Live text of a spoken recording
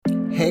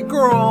Hey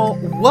girl,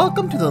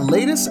 welcome to the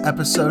latest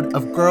episode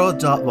of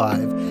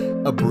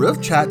Girl.Live, a brew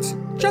of chats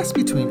just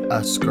between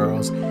us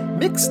girls,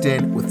 mixed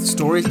in with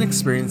stories and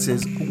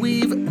experiences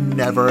we've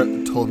never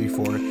told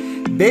before.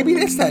 Baby,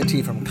 it's that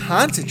tea from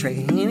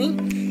Concentrate,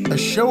 honey. A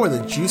show where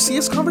the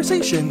juiciest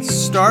conversations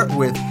start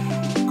with,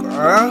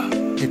 girl,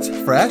 it's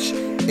fresh,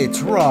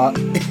 it's raw,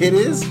 it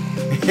is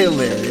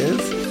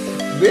hilarious.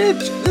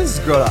 Bitch, this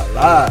is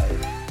Girl.Live.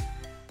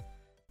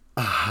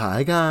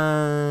 Hi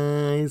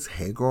guys,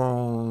 hey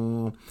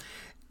girl.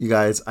 You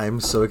guys, I'm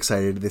so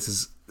excited. This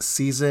is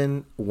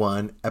season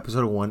 1,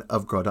 episode 1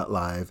 of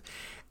Girl.Live,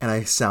 and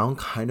I sound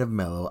kind of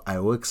mellow. I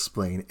will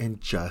explain in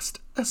just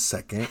a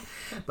second.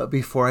 But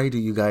before I do,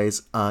 you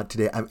guys,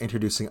 today I'm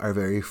introducing our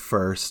very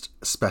first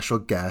special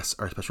guest,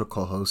 our special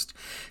co-host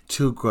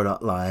to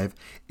Girl.Live.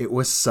 It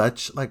was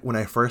such, like, when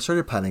I first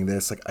started planning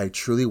this, like, I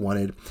truly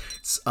wanted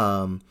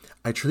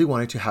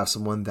to have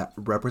someone that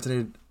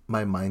represented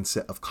my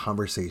mindset of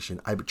conversation.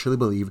 I truly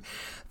believe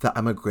that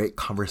I'm a great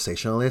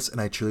conversationalist, and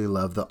I truly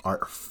love the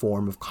art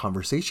form of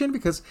conversation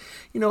because,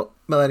 you know,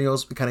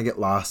 millennials, we kind of get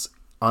lost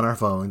on our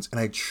phones, and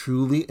I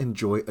truly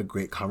enjoy a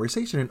great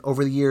conversation. And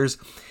over the years,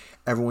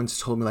 everyone's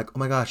told me, like, oh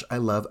my gosh, I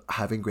love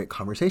having great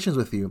conversations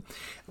with you.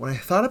 When I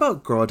thought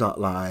about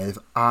Girl.Live,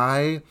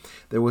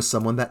 there was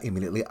someone that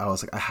immediately I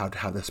was like, I have to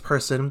have this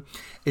person.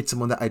 It's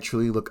someone that I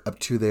truly look up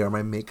to. They are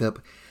my makeup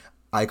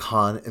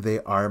icon. They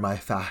are my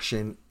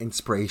fashion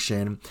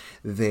inspiration.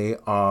 They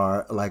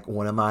are like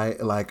one of my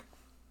like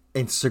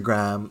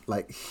Instagram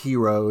like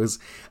heroes,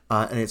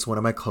 and it's one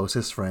of my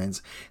closest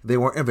friends. They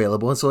weren't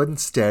available, and so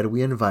instead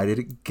we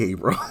invited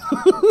Gabriel.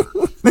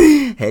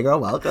 Hey girl,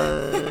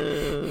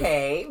 welcome.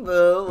 Hey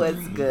boo,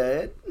 what's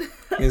good?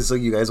 And so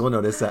you guys will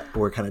notice that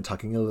we're kind of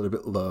talking a little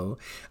bit low.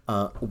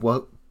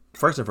 Well,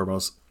 first and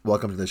foremost,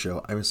 welcome to the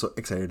show. I'm so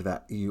excited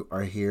that you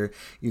are here,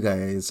 you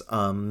guys.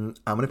 I'm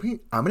gonna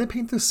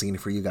paint the scene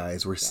for you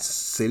guys. We're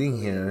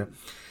sitting here,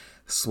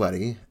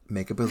 sweaty.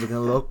 Makeup is looking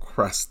a little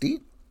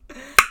crusty.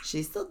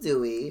 She's still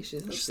dewy.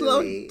 She's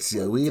still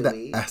dewy.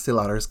 The Estee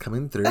Lauder is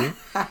coming through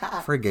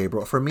for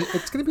Gabriel. For me,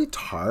 it's gonna be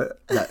Tarte.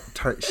 That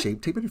Tarte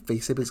Shape Tape and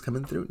Face Tape is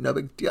coming through. No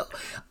big deal.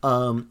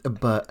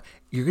 But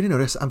you're gonna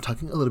notice I'm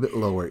talking a little bit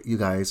lower, you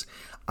guys.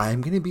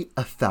 I'm going to be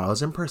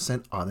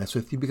 1,000% honest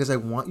with you because I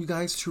want you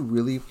guys to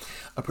really,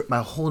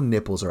 my whole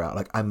nipples are out.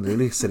 Like, I'm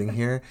literally sitting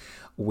here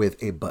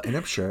with a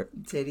button-up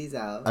shirt. Titties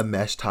out. A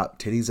mesh top,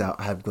 titties out.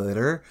 I have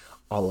glitter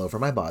all over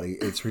my body.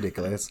 It's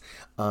ridiculous.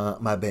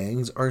 My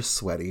bangs are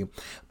sweaty.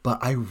 But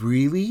I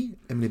really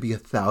am going to be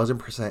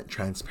 1,000%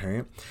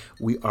 transparent.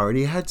 We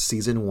already had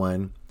season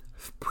 1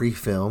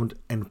 pre-filmed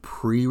and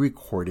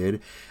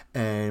pre-recorded.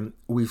 And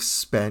we've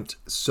spent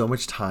so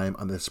much time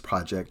on this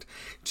project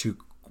to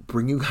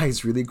bring you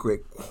guys really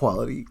great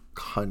quality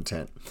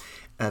content.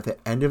 And at the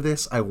end of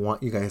this, I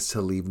want you guys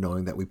to leave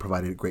knowing that we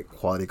provided great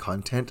quality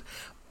content.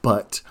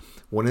 But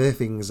one of the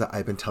things that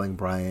I've been telling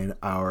Brian,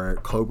 our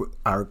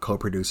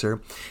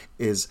co-producer,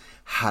 is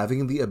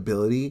having the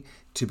ability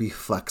to be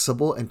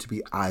flexible and to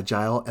be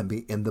agile and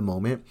be in the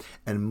moment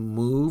and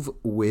move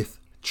with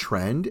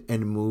trend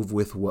and move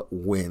with what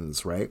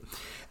wins, right?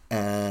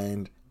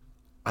 And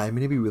I'm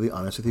going to be really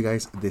honest with you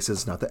guys. This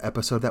is not the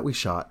episode that we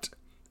shot.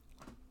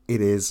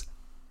 It is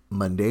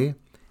Monday,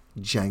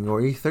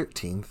 January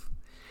 13th.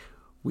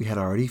 We had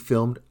already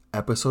filmed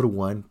episode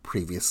 1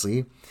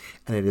 previously,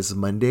 and it is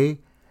Monday,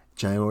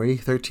 January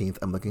 13th.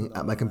 I'm looking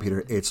at my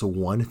computer. It's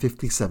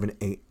 1:57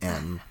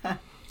 a.m.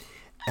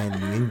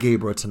 And me and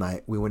Gabriel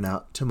tonight, we went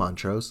out to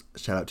Montrose.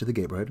 Shout out to the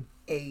Gabrielhood.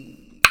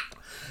 Hey.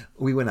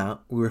 We went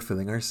out. We were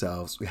feeling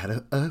ourselves. We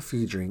had a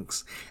few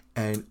drinks,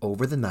 and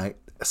over the night,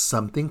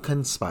 something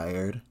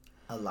conspired.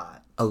 A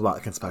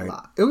lot conspired.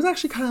 It was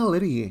actually kind of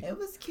litty. It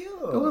was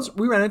cute.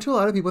 We ran into a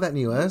lot of people that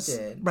knew us.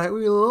 Did. Right?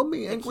 We were a little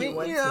mean.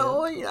 You know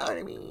what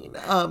I mean?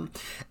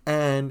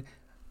 And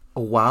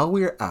while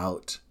we were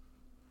out,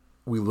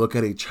 we look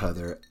at each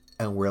other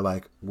and we're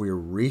like, we're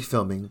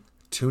refilming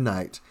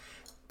tonight,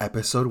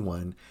 episode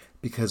 1,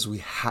 because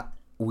we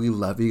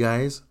love you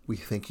guys. We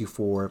thank you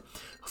for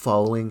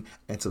following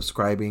and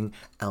subscribing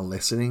and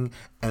listening.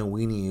 And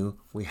we knew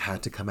we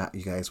had to come at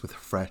you guys with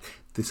fresh.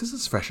 This is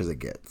as fresh as it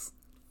gets.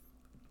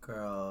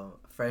 Girl,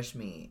 fresh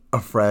meat. A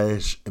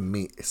fresh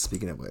meat.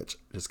 Speaking of which,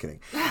 just kidding.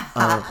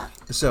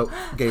 So,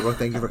 Gabriel,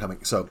 thank you for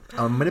coming. So,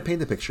 I'm going to paint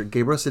the picture.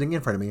 Gabriel's sitting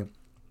in front of me.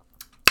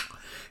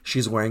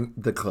 She's wearing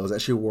the clothes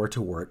that she wore to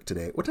work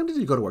today. What time did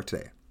you go to work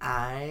today?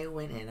 I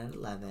went in at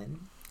 11.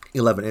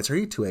 11. It's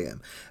already 2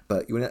 a.m.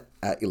 But you went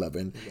at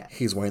 11. Yes.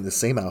 He's wearing the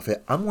same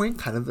outfit. I'm wearing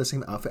kind of the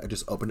same outfit. I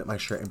just opened up my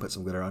shirt and put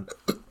some glitter on.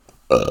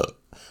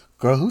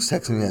 Girl, who's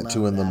texting me at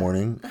 2 in the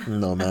morning?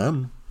 No,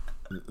 ma'am.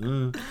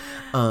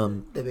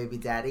 The baby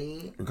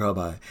daddy. Girl,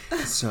 bye.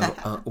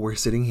 So we're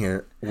sitting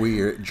here.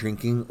 We're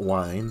drinking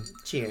wine.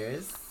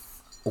 Cheers.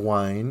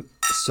 Wine.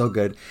 So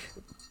good.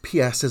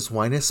 P.S. This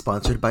wine is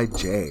sponsored by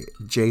Jay.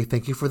 Jay,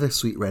 thank you for the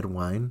sweet red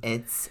wine.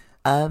 It's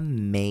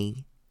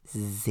amazing.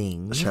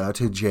 Shout out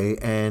to Jay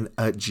and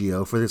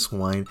Gio for this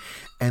wine.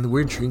 And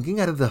we're drinking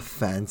out of the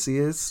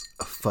fanciest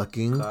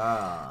fucking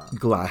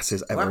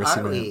glasses I've ever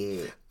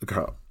seen.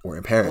 Girl, we're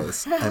in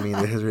Paris. I mean,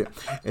 this is real.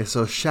 And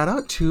so shout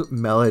out to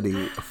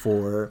Melody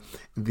for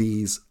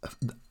these.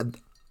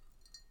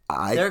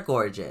 They're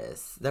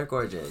gorgeous. They're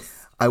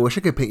gorgeous. I wish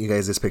I could paint you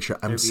guys this picture.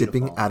 I'm They're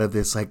sipping beautiful. out of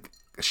this like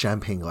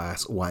champagne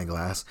glass, wine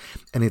glass,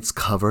 and it's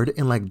covered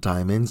in like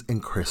diamonds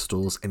and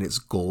crystals, and it's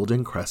gold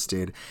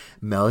encrusted.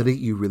 Melody,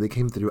 you really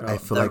came through. I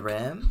feel the like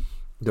rim.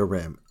 the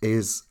rim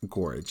is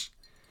gorge.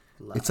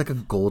 It's like a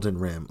golden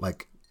rim.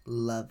 Like,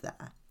 Love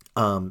that.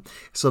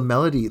 so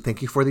Melody,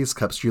 thank you for these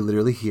cups. You're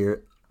literally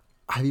here.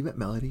 Have you met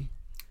Melody?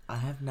 I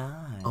have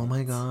not. Oh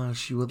my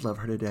gosh, you would love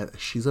her to death.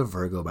 She's a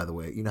Virgo, by the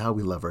way. You know how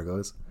we love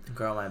Virgos?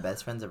 Girl, my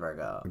best friend's a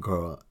Virgo.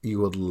 Girl,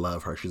 you would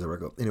love her. She's a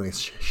Virgo. Anyways,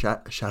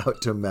 shout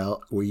out to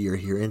Mel. You're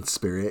here in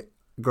spirit,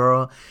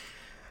 girl.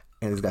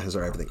 And these glasses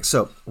are everything.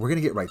 So we're going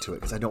to get right to it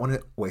because I don't want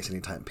to waste any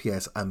time.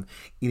 P.S. I'm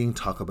eating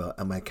Taco Bell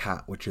and my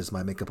cat, which is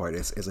my makeup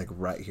artist, is like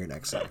right here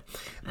next to me.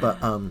 But,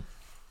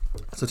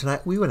 so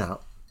tonight we went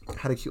out,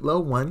 had a cute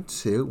little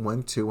 1-2.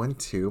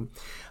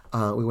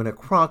 We went to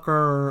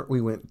Crocker.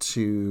 We went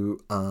to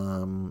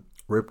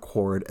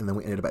Ripcord, and then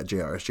we ended up at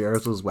JR's.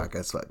 JR's was whack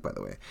as fuck, by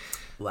the way.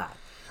 Whack.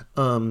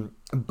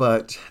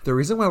 But the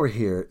reason why we're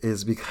here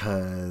is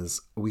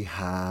because we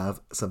have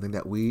something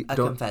that we A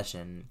don't.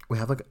 confession. We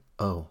have like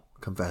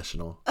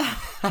confessional.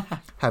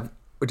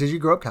 Did you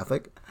grow up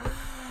Catholic?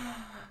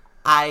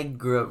 I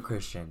grew up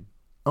Christian.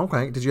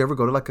 Okay. Did you ever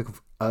go to like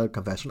a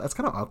confession? That's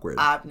kind of awkward.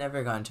 I've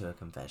never gone to a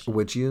confession.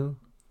 Would you?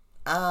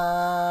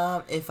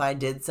 If I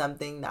did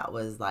something that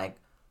was like,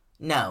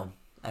 no,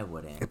 I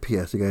wouldn't.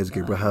 P.S. You guys,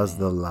 Gabriel has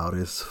the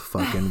loudest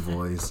fucking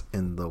voice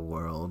in the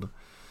world.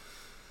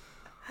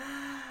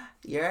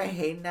 You're a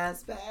hating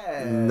ass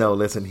bitch. No,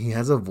 listen, he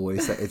has a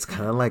voice that it's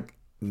kind of like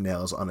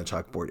nails on a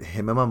chalkboard.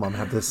 Him and my mom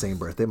have the same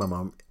birthday. My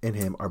mom and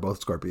him are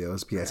both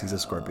Scorpios. P.S. He's a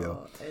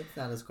Scorpio. It's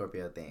not a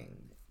Scorpio thing.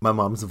 My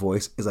mom's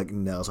voice is like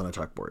nails on a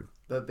chalkboard.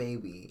 But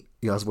baby.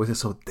 Y'all's voice is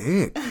so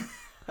thick.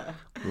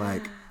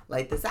 Like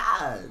this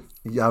ass.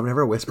 y'all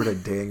never whispered a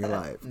day in your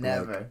life.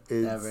 Never. Like,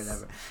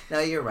 Never. No,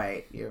 you're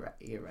right.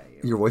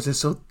 Your voice is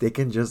so thick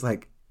and just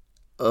like,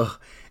 ugh.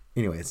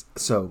 Anyways,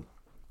 so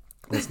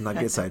let's not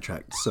get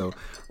sidetracked. So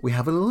we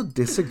have a little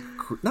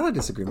not a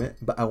disagreement,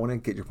 but I want to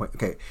get your point.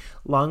 Okay,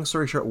 long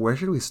story short, where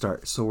should we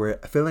start? So we're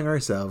filling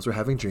ourselves, we're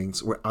having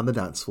drinks, we're on the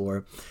dance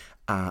floor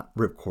at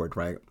Ripcord,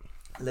 right?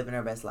 Living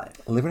our best life.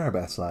 Living our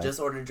best life. Just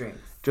order drinks.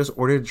 Just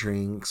order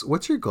drinks.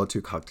 What's your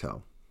go-to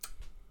cocktail?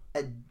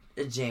 A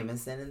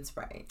Jameson and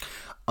Sprite.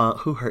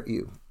 Who hurt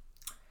you?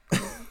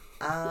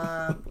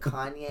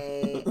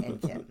 Kanye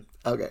and Kim.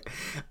 Okay.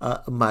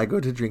 My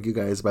go-to drink, you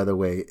guys, by the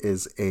way,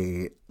 is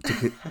a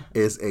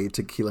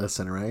tequila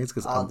sunrise.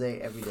 Because All day,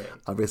 every day.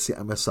 Obviously,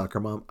 I'm a soccer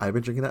mom. I've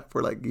been drinking that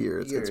for like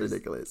years. It's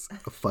ridiculous.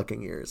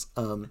 Fucking years.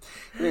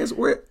 Anyways,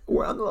 we're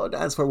on the little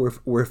dance floor.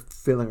 We're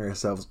filling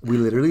ourselves. We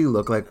literally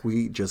look like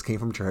we just came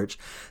from church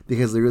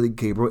because literally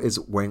Gabriel is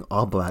wearing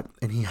all black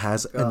and he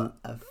has a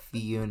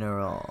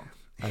funeral.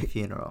 A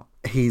funeral.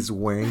 He's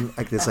wearing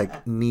like this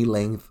like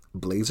knee-length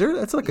blazer.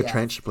 That's like a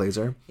trench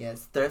blazer.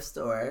 Yes, thrift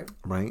store.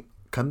 Right.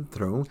 Come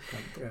through.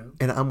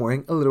 And I'm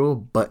wearing a little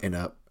button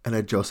up and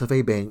a Joseph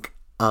A. Bank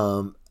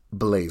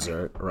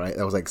blazer, right?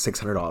 That was like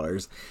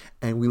 $600.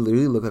 And we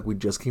literally look like we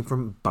just came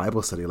from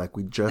Bible study, like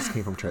we just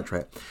came from church,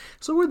 right?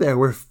 So we're there,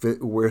 we're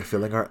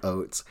filling our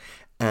oats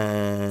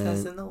and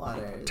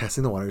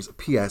testing the waters.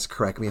 P.S.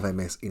 Correct me if I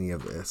miss any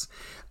of this.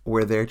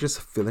 We're there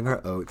just filling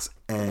our oats,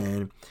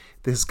 and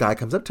this guy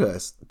comes up to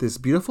us, this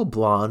beautiful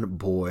blonde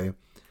boy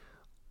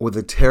with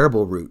a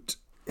terrible root.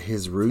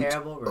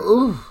 Terrible root.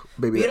 Ooh,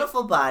 baby.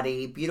 Beautiful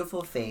body,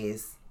 beautiful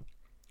face.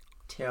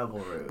 Terrible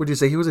root. Would you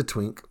say he was a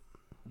twink?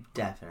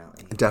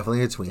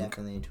 Definitely a twink.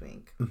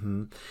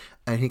 Mm-hmm.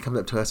 And he comes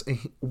up to us, and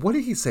what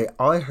did he say?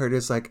 All I heard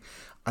is like,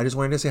 I just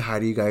wanted to say hi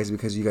to you guys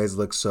because you guys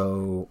look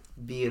so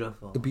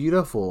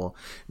beautiful.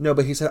 No,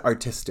 but he said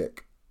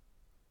artistic.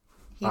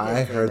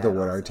 I heard the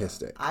word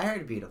artistic. I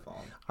heard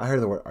beautiful. I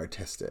heard the word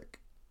artistic.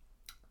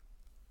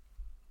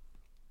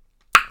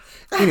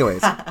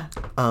 Anyways,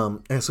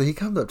 and so he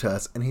comes up to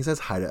us and he says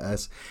hi to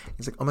us.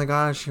 He's like, "Oh my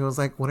gosh!" He was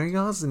like, "What are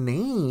y'all's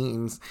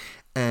names?"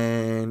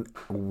 And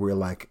we're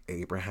like,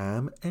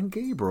 Abraham and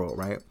Gabriel,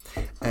 right?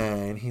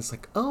 And he's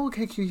like, "Oh,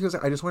 okay, cute." He was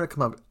like, "I just want to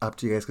come up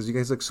to you guys because you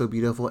guys look so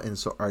beautiful and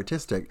so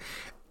artistic."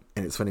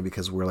 And it's funny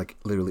because we're like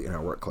literally in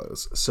our work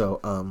clothes. So,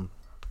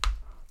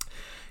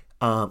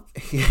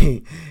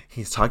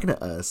 he's talking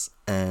to us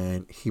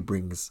and he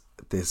brings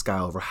this guy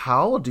over.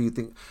 How old do you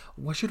think?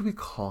 What should we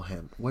call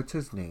him? What's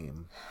his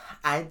name?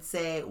 I'd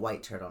say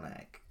white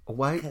turtleneck.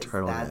 White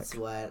turtleneck. That's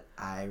what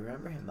I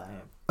remember him by.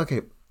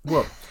 Okay,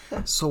 well,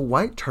 so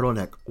white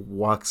turtleneck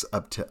walks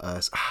up to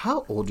us.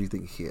 How old do you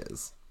think he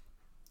is?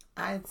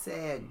 I'd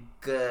say a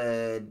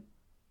good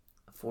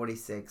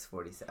 46,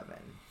 47.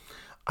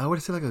 I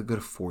would say like a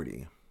good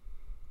 40.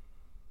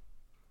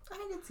 I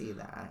could see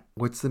that.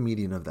 What's the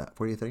median of that?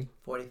 43?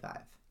 45.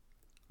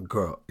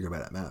 Girl, you're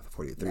bad at math.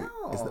 43. No.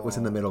 What's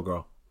in the middle,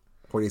 girl?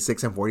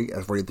 46 and 40,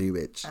 that's 43,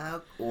 bitch.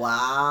 Oh,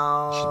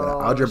 wow. She's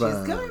better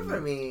algebra. She's coming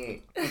for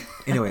me.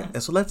 Anyway,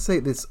 so let's say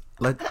this.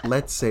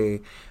 Let's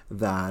say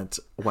that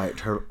white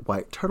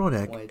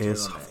turtleneck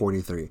is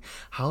 43.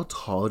 How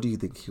tall do you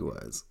think he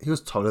was? He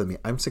was taller than me.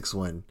 I'm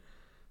 6'1".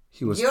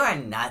 He was. You are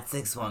not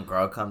 6'1",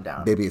 girl. Calm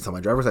down. Baby, it's on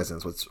my driver's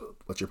license. What's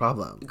your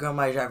problem? Girl,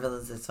 my driver's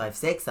license is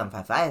 5'6". I'm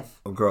 5'5".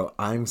 Oh, girl,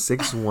 I'm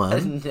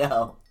 6'1".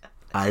 No.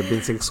 I've been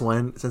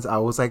 6'1" since I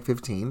was like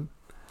 15.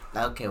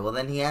 Okay, well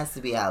then he has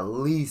to be at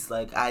least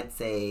like I'd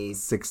say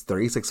 6'3",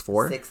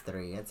 6'4".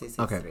 6'3". I'd say 6'3".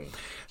 Okay.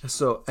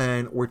 So,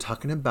 and we're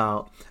talking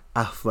about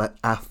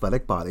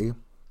athletic body.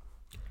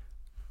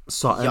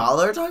 So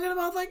Y'all are talking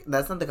about like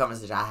that's not the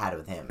conversation I had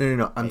with him.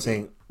 No. I'm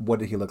saying, what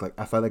did he look like?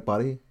 Athletic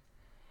body.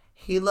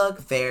 He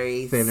looked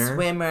very thinner.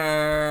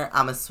 Swimmer.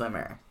 I'm a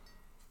swimmer.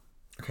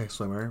 Okay,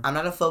 swimmer. I'm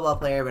not a football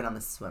player, but I'm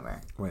a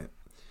swimmer. Right.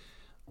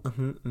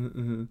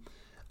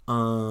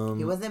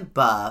 He wasn't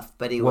buff,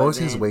 but he what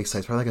wasn't... was his waist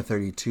size? Probably like a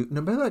 32.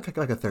 No, maybe like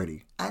a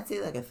 30. I'd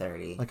say like a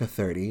 30. Like a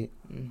 30.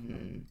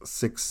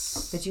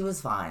 6. But he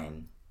was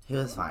fine. He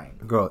was fine.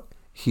 Girl,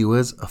 he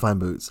was a fine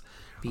boots.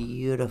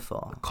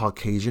 Beautiful.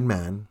 Caucasian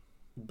man.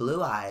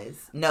 Blue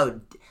eyes.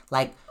 No,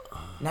 like,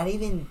 not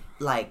even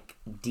like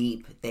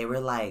deep. They were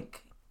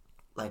like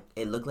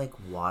it looked like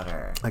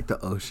water. Like the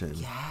ocean.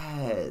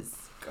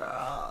 Yes,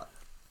 girl.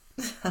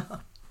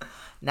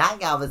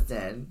 Not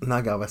Galveston.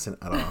 Not Galveston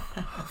at all.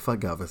 Fuck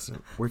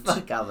Galveston.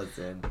 Fuck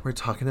Galveston. We're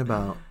talking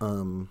about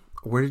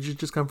where did you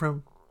just come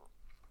from?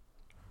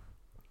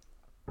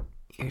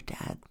 Your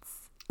dad's.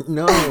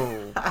 No.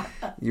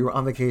 You were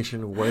on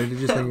vacation. Where did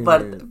you spend your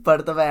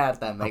Puerto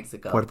Vallarta,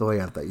 Mexico. Puerto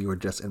Vallarta. You were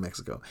just in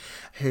Mexico.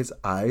 His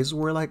eyes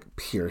were like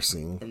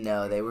piercing.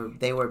 No, they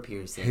were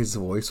piercing. His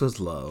voice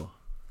was low.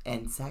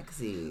 And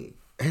sexy.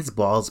 His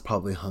balls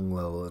probably hung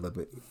low a little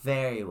bit.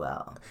 Very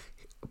well.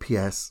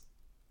 P.S.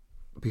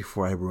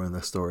 Before I ruin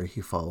the story,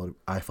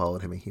 I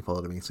followed him and he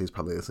followed me, so he's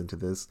probably listening to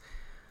this.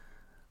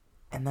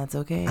 And that's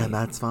okay. And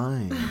that's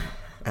fine.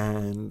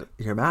 And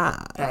you're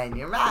mad. And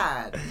you're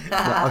mad.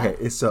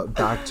 Okay, so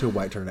back to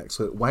white turtleneck.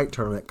 So white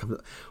turtleneck comes.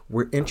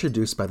 We're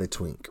introduced by the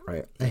twink,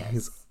 right? And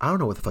Yes. I don't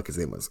know what the fuck his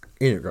name was.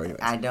 Anyways.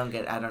 I don't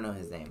know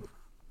his name.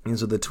 And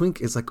so the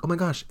twink is like, oh my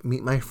gosh,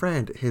 meet my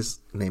friend. His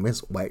name is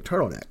White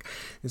Turtleneck.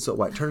 And so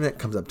White Turtleneck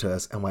comes up to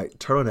us, and White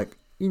Turtleneck,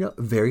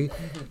 very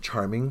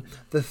charming.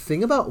 The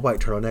thing about White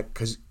Turtleneck,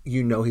 because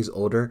he's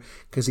older,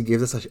 because he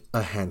gives us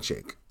a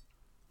handshake.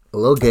 A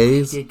little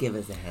gaze. He did give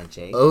us a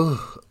handshake.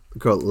 Oh,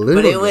 girl,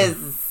 little. But it was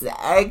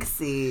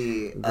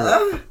sexy.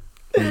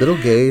 Little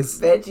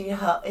gaze.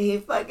 Bitch, he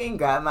fucking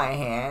grabbed my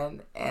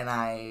hand, and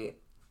I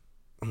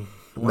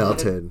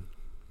melted.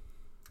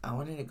 I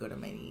wanted to go to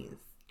my knees.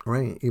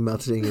 Right, you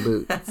melted in your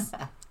boots.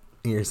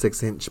 In your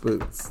 6-inch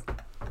boots.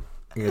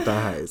 In your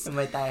thigh highs. In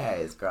my thigh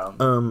highs,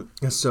 girl.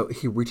 So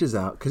he reaches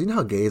out, because you know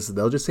how gays,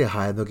 they'll just say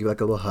hi and they'll give you like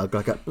a little hug,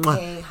 like a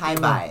hey, hi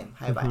bye.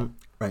 Hi bye.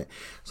 Right.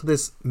 So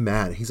this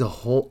man, he's a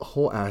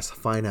whole ass,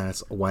 fine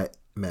ass white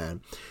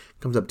man,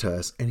 comes up to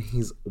us, and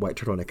he's White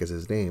Turtleneck is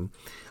his name.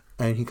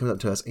 And he comes up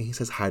to us and he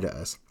says hi to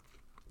us.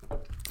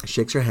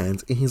 Shakes our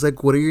hands and he's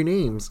like, what are your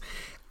names?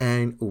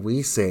 And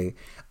we say,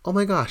 oh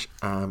my gosh,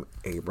 I'm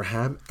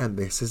Abraham and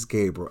this is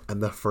Gabriel.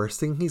 And the first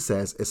thing he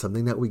says is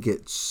something that we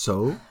get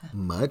so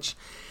much.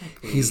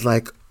 He's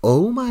like,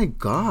 oh my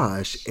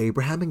gosh,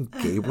 Abraham and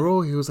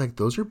Gabriel. He was like,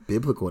 those are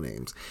biblical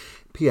names.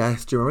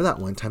 P.S. Do you remember that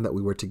one time that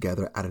we were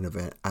together at an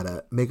event, at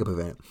a makeup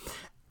event?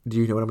 Do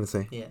you know what I'm going to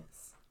say? Yes.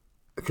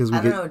 Because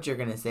I don't know what you're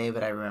going to say,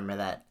 but I remember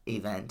that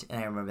event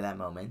and I remember that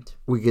moment.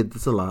 We get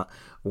this a lot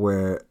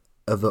where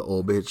the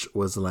old bitch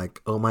was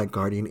like, oh, my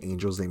guardian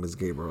angel's name is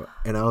Gabriel.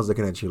 And I was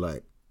looking at you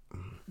like,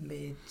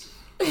 bitch,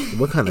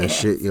 what kind of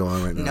shit you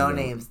on right now? No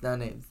names. I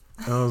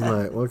was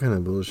like, what kind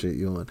of bullshit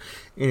you on?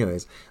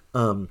 Anyways,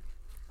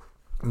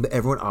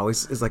 everyone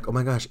always is like, oh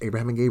my gosh,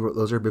 Abraham and Gabriel,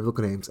 those are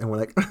biblical names. And we're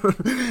like,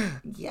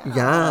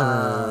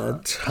 yeah,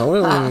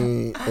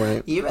 totally.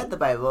 Right. You read the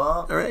Bible.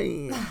 All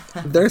right.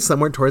 They're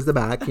somewhere towards the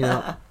back,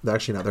 They're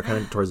actually not. They're kind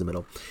of towards the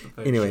middle.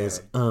 For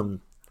Anyways, sure.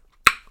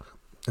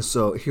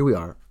 So here we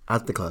are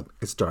at the club.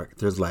 It's dark.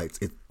 There's lights.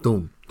 It's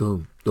doom,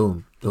 doom,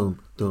 doom, doom,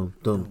 doom,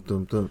 doom,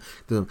 doom, doom,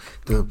 doom,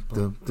 doom,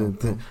 doom, doom,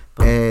 doom.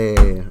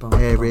 Hey,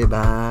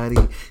 everybody,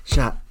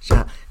 shot,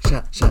 shot,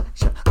 shot, shot,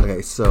 shot.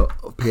 Okay, so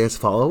PS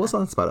follow us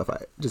on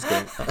Spotify. Just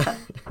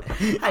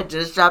kidding. I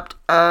just dropped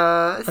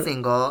a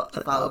single.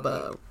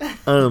 Follow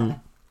me.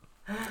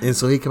 And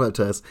so he came up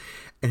to us,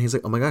 and he's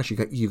like, "Oh my gosh,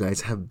 you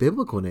guys have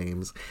biblical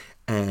names,"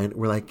 and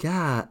we're like,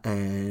 "Yeah,"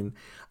 and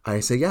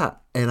I say, "Yeah,"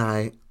 and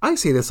I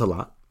say this a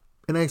lot,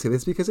 and I say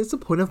this because it's a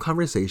point of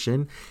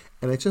conversation,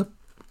 and it's a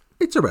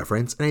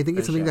reference, and I think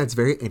it's something that's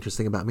very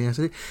interesting about me. I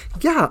said,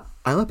 "Yeah,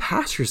 I'm a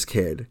pastor's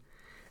kid,"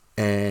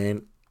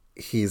 and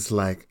he's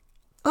like,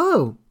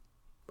 "Oh,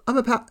 I'm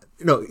a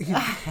no."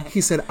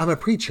 He said, "I'm a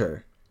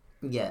preacher."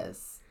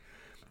 Yes.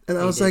 And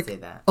I He was did like, say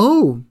that.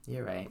 "Oh,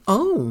 You're right.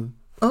 oh,"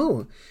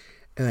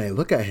 and I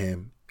look at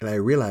him and I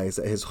realize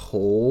that his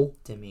whole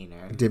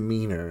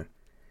demeanor.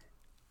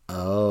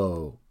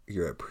 Oh,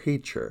 you're a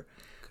preacher.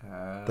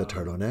 Girl. The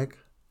turtleneck,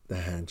 the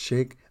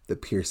handshake, the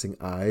piercing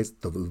eyes,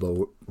 the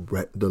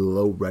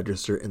low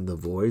register in the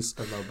voice.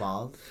 The low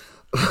balls.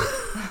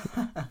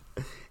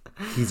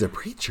 He's a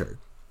preacher.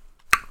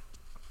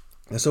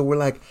 And so we're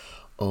like,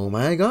 oh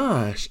my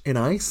gosh. And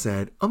I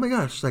said, oh my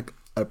gosh, like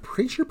a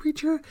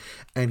preacher?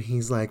 And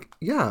he's like,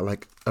 yeah,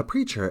 like a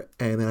preacher.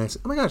 And then I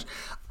said, oh my gosh.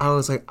 I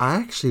was like, I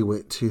actually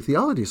went to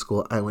theology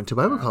school. I went to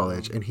Bible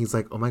college. And he's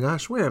like, oh my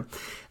gosh, where?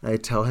 And I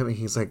tell him, and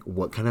he's like,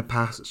 what kind of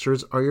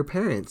pastors are your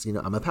parents? You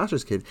know, I'm a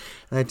pastor's kid.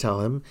 And I tell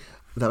him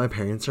that my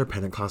parents are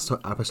Pentecostal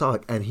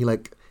apostolic. And he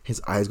like,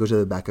 his eyes go to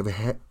the back of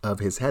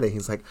his head. And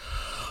he's like,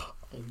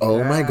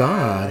 oh my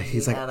God.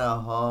 He's like,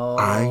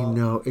 I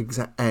know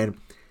exactly. And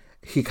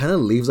he kind of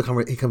leaves the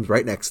conversation. He comes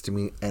right next to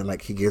me and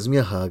like he gives me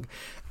a hug.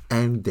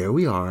 And there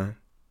we are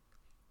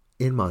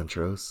in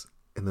Montrose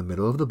in the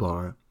middle of the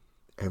bar.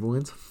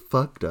 Everyone's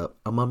fucked up.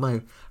 I'm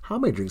on how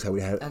many drinks have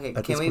we had? Okay,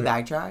 can we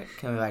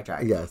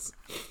backtrack? Yes.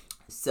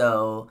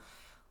 So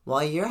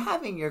while you're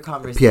having your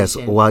conversation. P.S.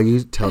 While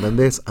you tell them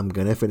this, I'm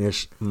going to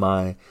finish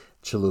my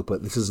chalupa.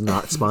 This is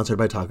not sponsored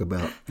by Taco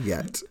Bell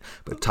yet.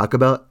 But Taco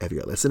Bell, if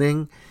you're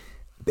listening,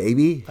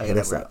 baby, hit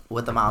us up.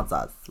 With the mild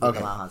sauce. Okay.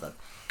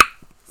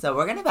 So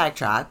we're gonna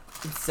backtrack.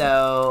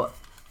 So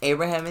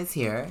Abraham is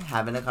here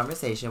having a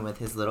conversation with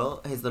his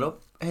little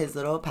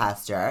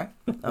pastor,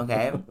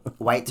 okay,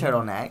 white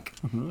turtleneck,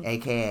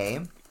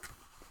 aka,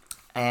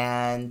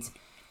 and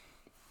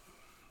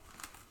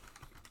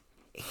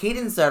he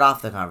didn't start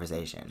off the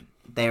conversation.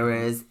 There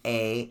was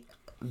a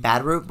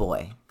Bad Root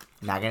boy.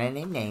 Not gonna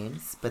name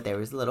names, but there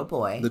was a little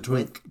boy. The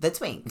twink.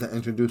 That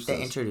introduced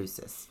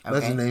us. Okay?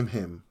 Let's name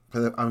him.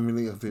 I'm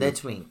really confused. The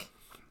twink.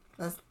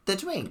 That's the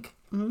twink.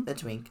 Mm-hmm.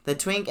 The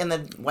twink and the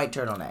white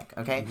turtleneck.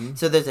 Okay,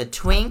 so there's a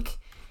twink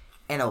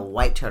and a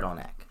white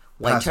turtleneck.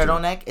 White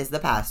turtleneck is the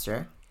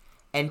pastor,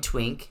 and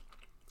twink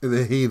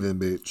the heathen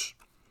bitch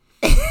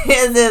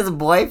is his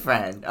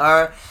boyfriend,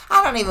 or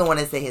I don't even want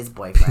to say his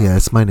boyfriend.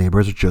 Yes, my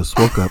neighbors just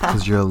woke up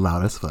because you're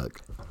loud as fuck.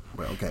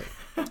 Well, okay.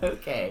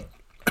 Okay.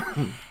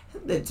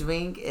 The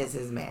twink is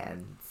his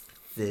man.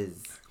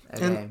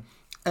 Okay.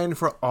 And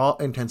for all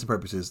intents and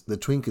purposes, the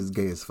twink is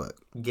gay as fuck.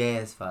 Gay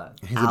as fuck.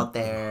 He's out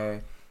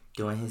there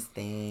doing his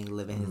thing,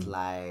 living his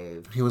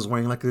life. He was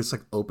wearing like this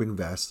like open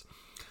vest.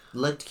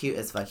 Looked cute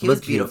as fuck. He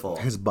was beautiful.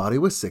 His body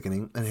was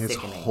sickening, and his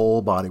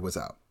whole body was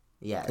out.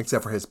 Yes.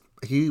 Except for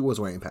he was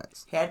wearing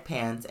pants. He had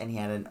pants, and he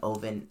had an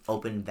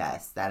open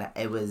vest. That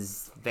it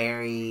was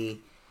very.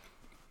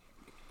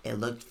 It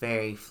looked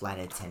very flight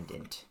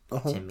attendant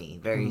to me.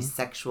 Very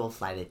sexual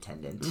flight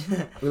attendant.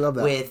 We love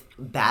that. With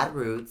bad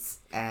roots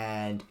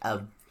and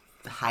a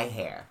high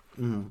hair.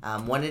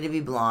 Wanted to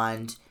be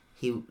blonde.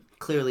 He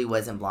clearly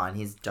wasn't blonde.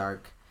 He's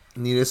dark.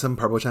 Needed some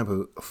purple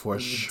shampoo for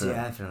sure.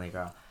 Definitely,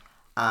 girl.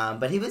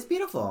 But he was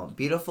beautiful.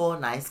 Beautiful,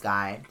 nice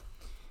guy.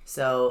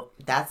 So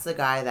that's the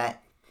guy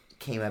that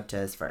came up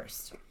to us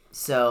first.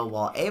 So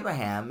while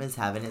Abraham is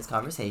having his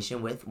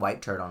conversation with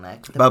White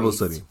Turtleneck. Bible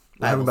study.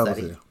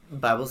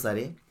 Bible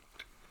study.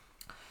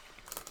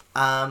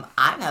 I'm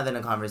having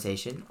a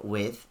conversation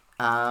with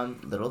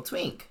little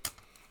Twink.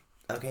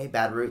 Okay,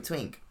 Bad Root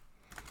Twink.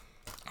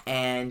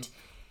 And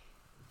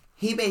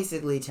he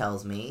basically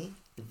tells me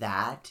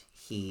that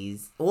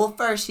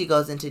first he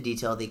goes into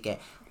detail.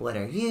 What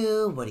are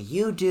you? What do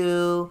you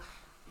do?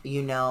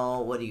 You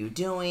know, what are you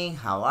doing?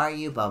 How are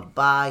you? Blah, blah,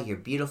 blah. You're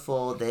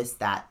beautiful. This,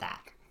 that.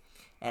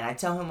 And I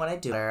tell him what I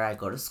do. I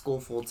go to school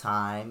full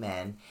time.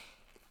 And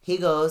he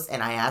goes,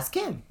 and I ask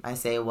him. I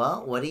say,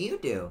 well, what do you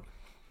do?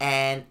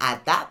 And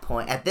at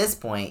this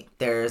point,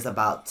 there's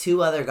about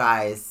two other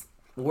guys.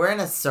 We're in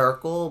a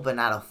circle, but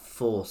not a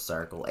full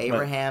circle.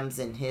 Abraham's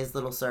in his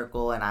little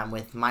circle, and I'm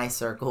with my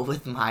circle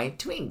with my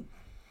twinks.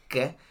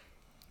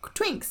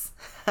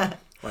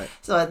 Right.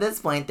 So at this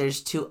point,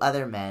 there's two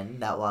other men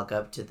that walk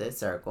up to the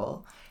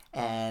circle,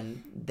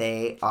 and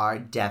they are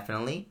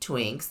definitely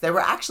twinks. They were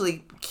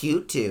actually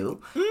cute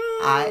too.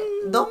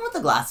 The one with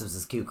the glasses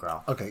was cute,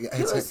 girl. Okay,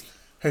 yeah,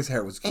 his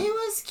hair was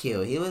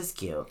cute. He was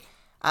cute.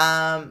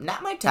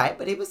 Not my type,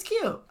 but he was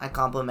cute. I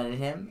complimented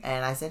him,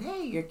 and I said,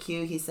 hey, you're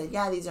cute. He said,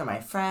 yeah, these are my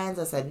friends.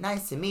 I said,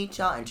 nice to meet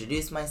y'all.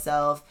 Introduced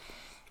myself.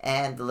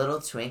 And the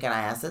little twink, and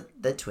I asked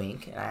the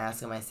twink, and I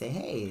asked him, I say,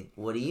 hey,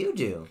 what do you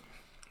do?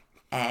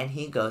 And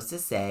he goes to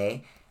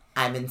say,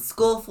 I'm in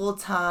school full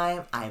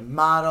time, I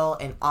model,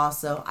 and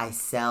also I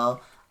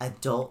sell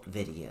adult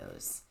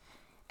videos.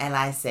 And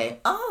I say,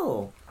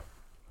 oh,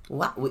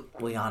 what?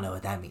 We all know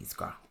what that means,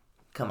 girl.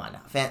 Come on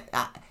now.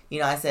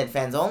 I said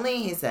fans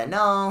only. He said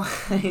no.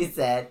 He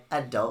said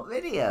adult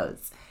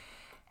videos.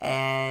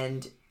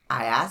 And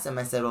I asked him,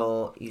 I said,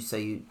 well, so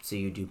you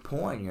do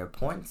porn, you're a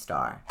porn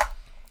star.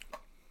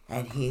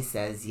 And he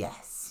says,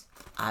 yes,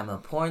 I'm a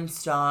porn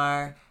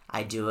star.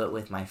 I do it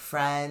with my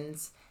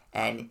friends.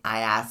 And I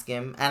ask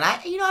him, and I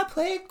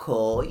play it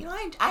cool.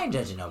 I ain't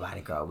judging nobody,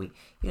 girl. You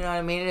know what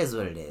I mean? It is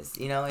what it is.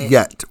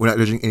 Yet. We're not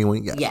judging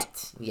anyone yet.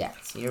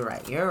 Yet. You're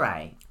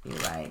right.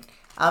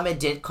 It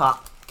did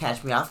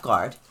catch me off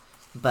guard,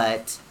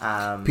 but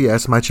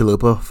P.S. My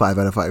chalupa, 5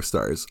 out of 5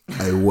 stars.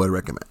 I would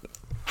recommend.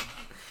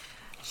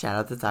 Shout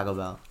out to Taco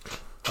Bell.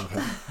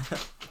 Okay.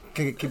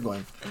 Keep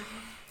going.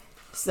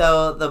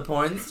 So the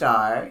porn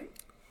star,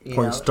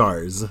 Porn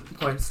stars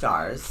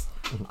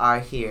are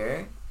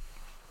here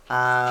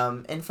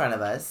in front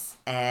of us,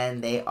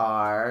 and they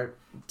are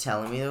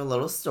telling me their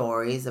little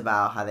stories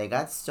about how they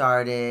got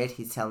started.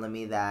 He's telling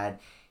me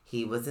that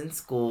he was in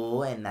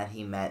school and that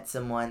he met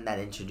someone that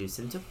introduced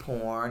him to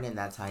porn, and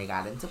that's how he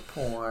got into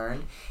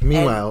porn.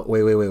 Meanwhile,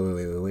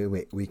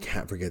 wait. We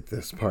can't forget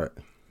this part.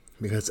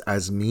 Because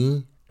as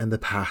me and the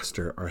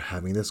pastor are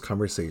having this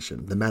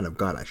conversation, the man of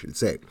God, I should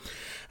say,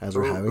 as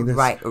we're having this...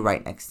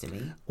 Right next to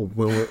me.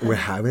 We're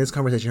having this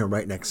conversation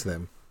right next to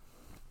them.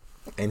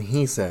 And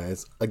he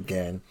says,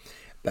 again,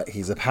 that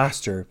he's a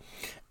pastor.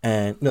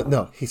 And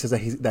he says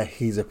that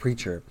he's a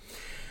preacher.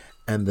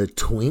 And the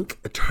twink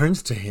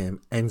turns to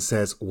him and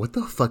says, what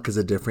the fuck is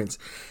the difference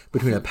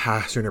between a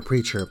pastor and a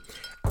preacher?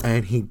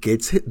 And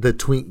the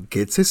twink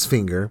gets his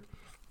finger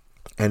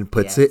and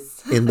puts it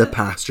in the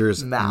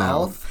pastor's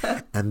mouth.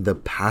 And the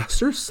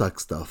pastor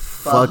sucks the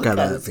fuck out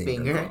of that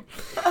finger.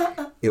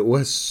 It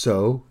was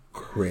so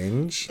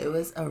cringe. It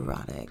was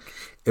erotic.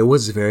 It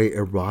was very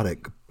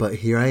erotic. But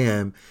here I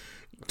am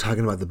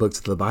talking about the books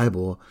of the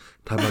Bible,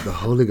 talking about the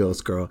Holy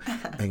Ghost, girl,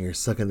 and you're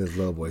sucking this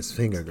little boy's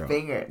finger, girl.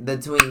 The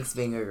twink's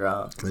finger,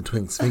 girl. The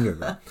twink's finger,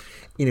 girl.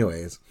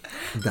 Anyways.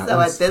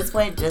 At this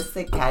point, just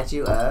to catch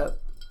you up,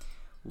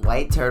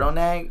 White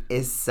Turtleneck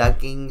is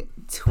sucking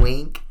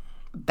Twink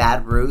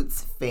Bad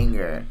Root's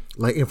finger.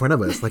 Like in front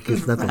of us. Like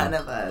it's nothing. In front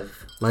of us.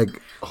 Like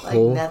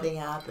nothing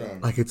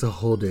happened. Like it's a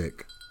whole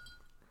dick.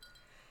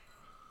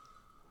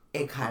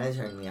 It kind of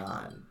turned me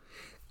on.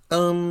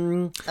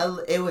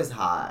 It was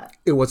hot.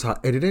 It was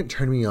hot. It didn't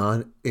turn me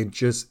on. It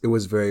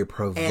was very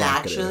provocative. And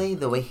actually,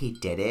 the way he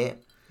did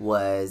it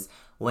was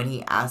when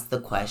he asked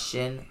the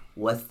question,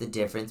 what's the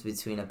difference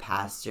between a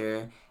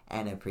pastor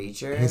and a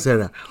preacher? He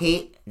said,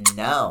 he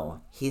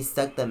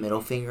stuck the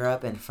middle finger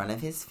up in front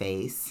of his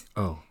face.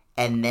 Oh.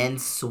 And then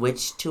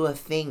switched to a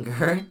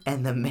finger,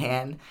 and the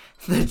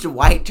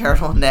White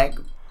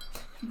Turtleneck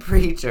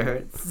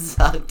preacher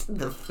sucked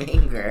the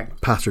finger.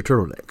 Pastor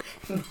Turtleneck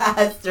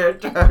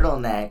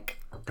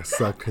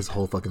sucked his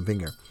whole fucking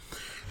finger.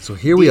 So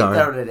here we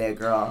are. It,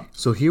 girl.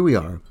 So here we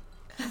are,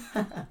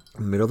 in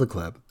the middle of the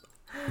club.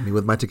 Me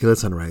with my tequila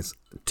sunrise,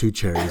 2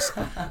 cherries.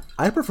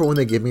 I prefer when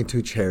they give me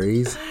 2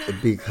 cherries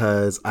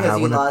because I have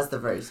one. Lost the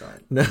first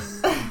one. No,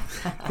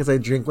 because I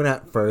drink one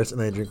at first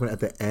and I drink one at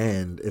the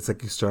end. It's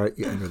like you start,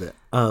 you end with it.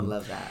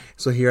 Love that.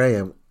 So here I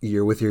am.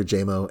 You're with your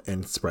JMO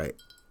and Sprite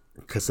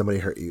because somebody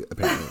hurt you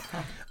apparently.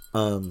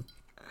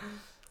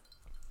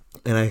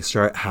 And I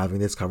start having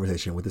this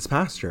conversation with this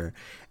pastor,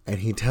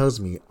 and he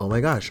tells me, "Oh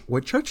my gosh,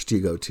 what church do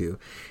you go to?"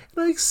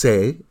 And I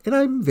say, and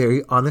I'm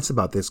very honest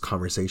about this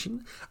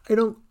conversation, I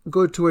don't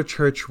go to a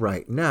church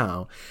right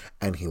now.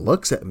 And he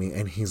looks at me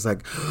and he's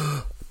like,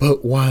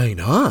 "But why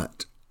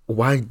not?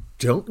 Why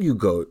don't you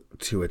go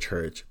to a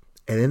church?"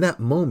 And in that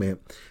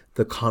moment,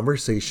 the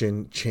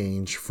conversation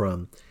changed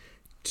from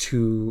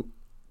to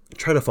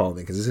try to follow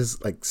me because this is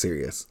like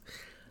serious.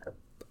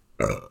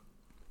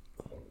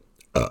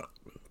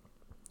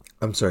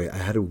 I'm sorry, I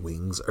had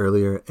wings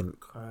earlier and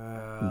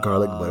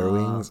garlic butter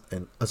wings.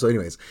 And so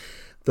anyways,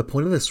 the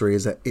point of the story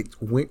is that it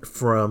went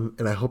from,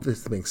 and I hope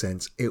this makes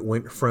sense, it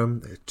went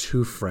from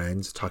 2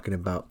 friends talking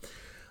about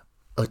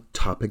a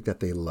topic that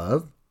they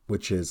love,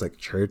 which is like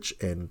church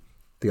and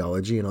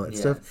theology and all that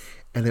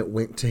stuff. And it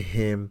went to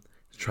him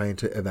trying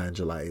to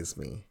evangelize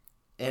me.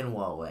 In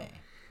what way?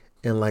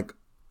 And like,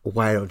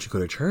 why don't you go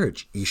to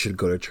church? You should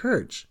go to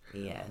church.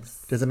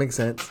 Yes. Does that make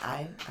sense?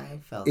 I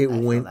felt it. It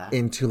went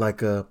into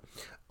like a,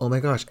 oh my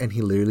gosh. And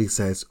he literally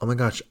says, oh my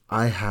gosh,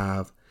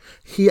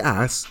 he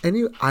asked, and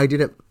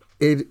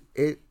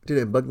it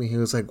didn't bug me. He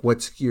was like,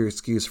 what's your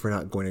excuse for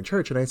not going to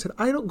church? And I said,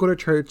 I don't go to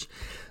church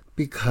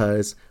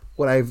because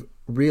what I've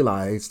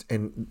realized,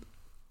 and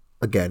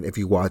again, if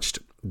you watched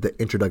the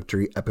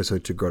introductory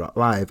episode to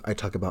Grow.Live, I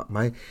talk about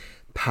my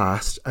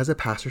past as a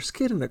pastor's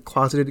kid and a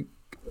closeted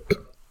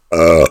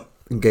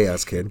gay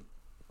ass kid.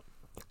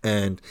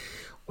 And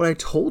what I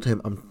told him,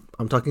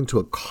 I'm talking to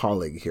a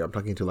colleague here. I'm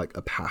talking to like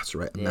a pastor,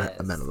 right?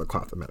 A man of the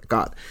cloth, a man of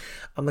God.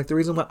 I'm like, the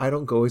reason why I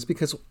don't go is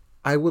because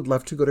I would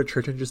love to go to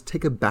church and just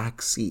take a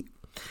back seat.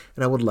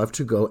 And I would love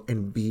to go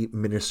and be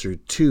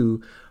ministered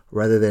to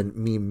rather than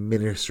me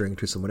ministering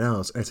to someone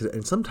else. And I said,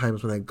 and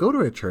sometimes when I go to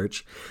a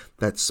church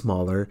that's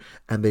smaller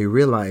and they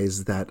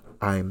realize that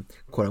I'm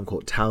quote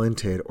unquote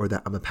talented or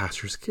that I'm a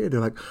pastor's kid, they're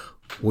like,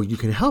 well, you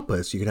can help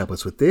us. You can help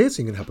us with this.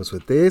 You can help us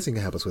with this. You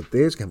can help us with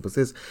this. You can help us with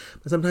this.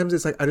 But sometimes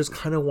it's like, I just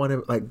kind of want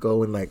to like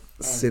go and like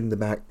sit in the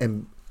back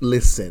and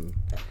listen.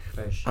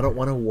 Sure. I don't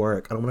want to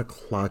work. I don't want to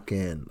clock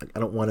in. Like, I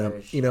don't want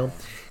to, you know,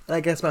 and I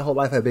guess my whole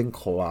life I've been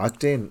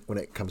clocked in when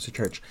it comes to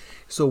church.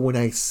 So when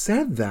I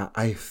said that,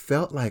 I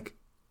felt like,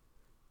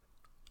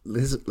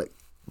 this is like,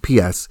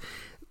 P.S.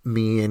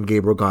 me and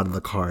Gabriel got in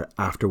the car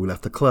after we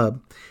left the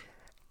club.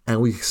 And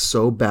we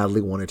so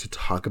badly wanted to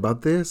talk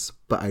about this,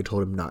 but I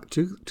told him not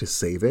to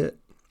save it.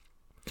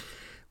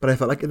 But I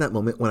felt like in that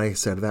moment when I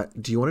said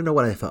that, do you want to know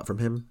what I felt from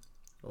him?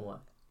 What?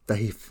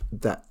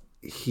 That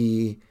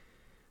he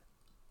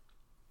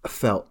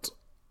felt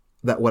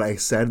that what I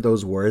said,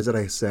 those words that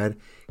I said,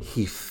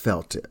 he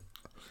felt it.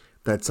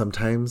 That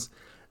sometimes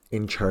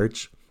in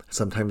church,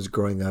 sometimes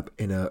growing up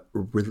in a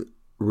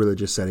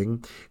religious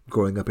setting,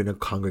 growing up in a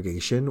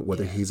congregation,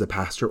 whether he's a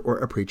pastor or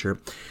a preacher,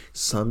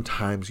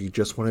 sometimes you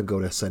just want to go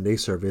to Sunday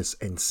service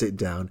and sit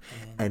down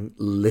and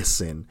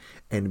listen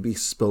and be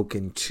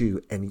spoken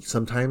to. And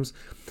sometimes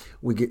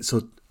we get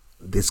so,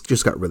 this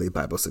just got really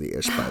Bible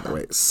study-ish, by the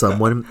way.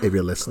 Someone, if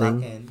you're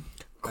listening,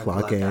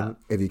 clock in. Out.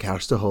 If you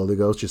catch the Holy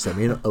Ghost, just send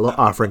me a little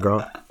offering,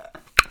 girl.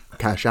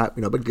 Cash out,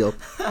 big deal.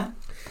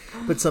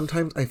 But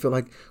sometimes I feel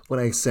like when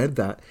I said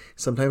that,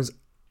 sometimes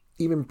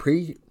even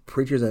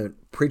preachers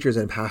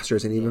and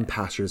pastors and even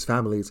pastors'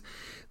 families,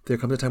 there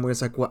comes a time where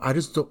it's like, well, I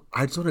just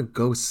want to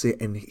go sit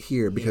and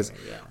hear, because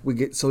we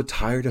get so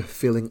tired of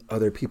filling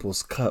other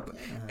people's cup,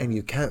 and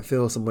you can't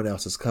fill someone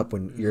else's cup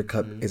when your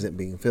cup isn't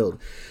being filled.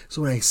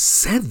 So when I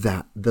said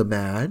that, the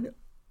man,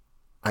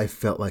 I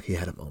felt like he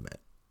had a moment.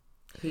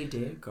 He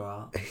did,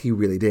 girl. He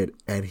really did.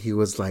 And he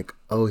was like,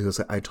 I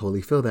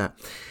totally feel that.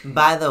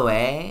 By the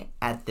way,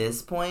 at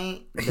this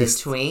point, the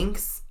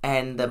twinks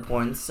and the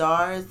porn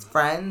stars'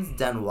 friends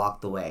done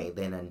walked away.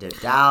 They done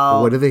dipped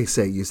out. What did they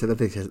say? You said that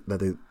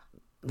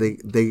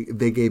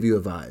they gave you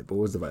a vibe. What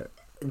was the vibe?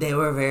 They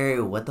were very,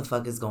 what the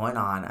fuck is going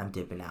on? I'm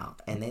dipping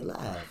out. And they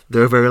left. They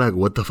were very like,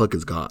 what the fuck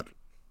is God?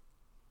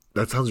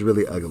 That sounds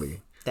really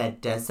ugly.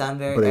 That does sound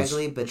very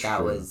ugly, but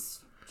that was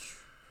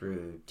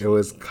true. It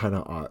was kind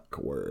of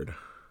awkward.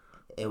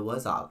 It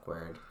was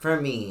awkward. For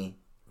me.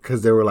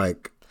 Because they were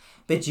like...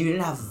 But you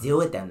didn't have to deal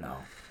with them, though.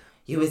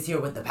 You was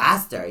here with the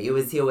pastor. You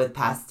was here with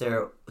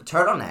Pastor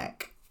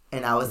Turtleneck.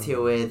 And I was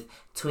here with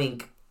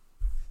Twink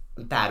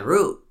Bad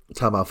Root.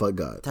 Talking about fuck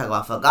God. Talking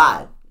about fuck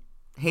God.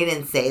 He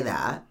didn't say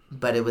that,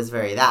 but it was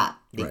very that.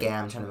 The game,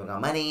 I'm trying to make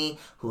money.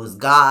 Who's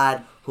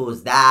God?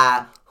 Who's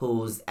that?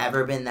 Who's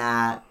ever been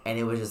that? And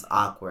it was just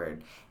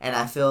awkward. And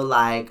I feel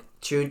like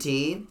True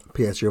T...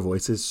 P.S. Your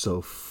voice is so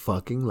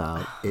fucking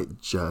loud.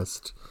 It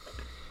just...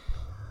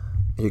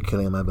 You're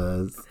killing my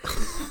buzz.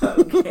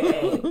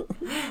 Okay.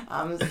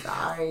 I'm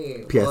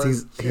sorry.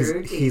 P.S.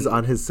 He's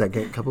on his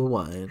second cup of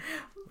wine.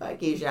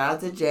 Fuck you. Shout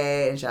out to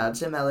Jay and shout out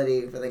to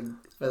Melody for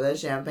the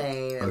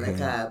champagne and the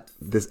cup.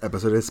 This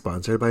episode is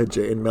sponsored by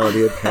Jay and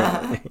Melody,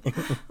 apparently.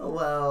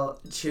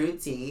 Well, True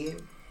T,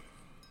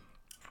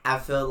 I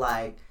feel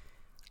like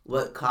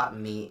what caught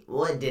me...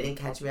 Well, it didn't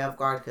catch me off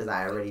guard because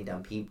I already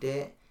done peeped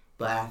it.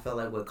 But I feel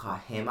like what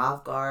caught him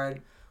off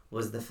guard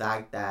was the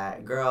fact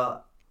that,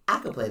 girl, I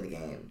could play the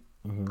game.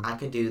 Mm-hmm. I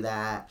could do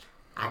that.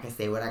 I could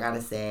say what I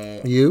gotta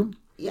say. You?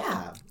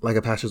 Yeah. Like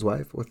a pastor's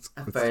wife? What's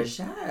for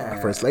sure.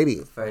 A first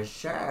lady. For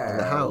sure. In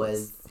the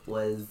house.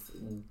 Was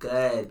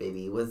good,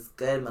 baby. Was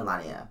good,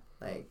 Melania.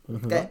 Like,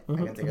 was good. I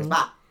can take her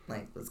spot.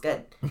 Like, was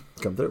good.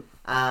 Come through.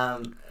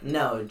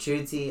 No,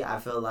 True T, I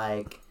feel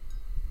like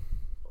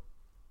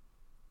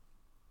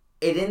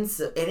it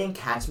didn't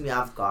catch me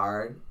off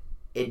guard.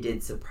 It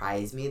did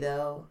surprise me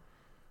though.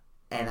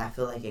 And I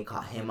feel like it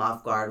caught him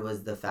off guard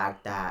was the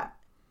fact that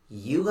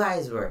you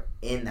guys were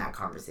in that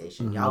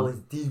conversation. Mm-hmm. Y'all was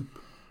deep.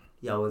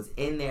 Y'all was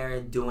in there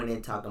doing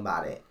it, talking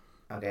about it.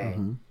 Okay?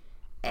 Mm-hmm.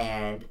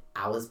 And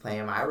I was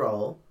playing my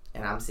role,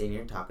 and I'm sitting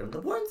here talking to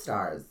the porn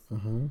stars.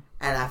 Mm-hmm.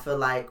 And I feel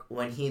like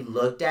when he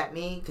looked at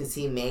me, because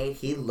he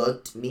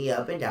looked me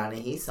up and down,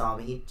 and he saw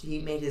me, he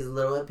made his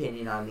little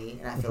opinion on me.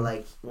 And I feel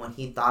like when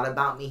he thought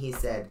about me, he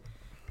said,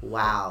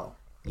 wow,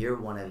 you're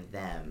one of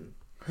them.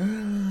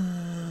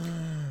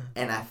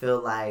 And I feel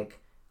like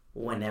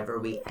when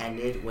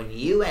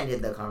you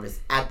ended the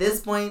conversation, at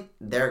this point,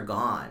 they're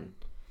gone.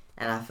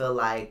 And I feel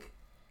like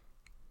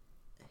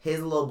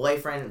his little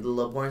boyfriend, the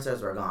little porn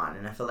stars were gone.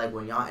 And I feel like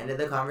when y'all ended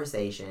the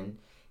conversation,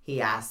 he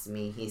asked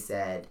me, he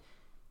said,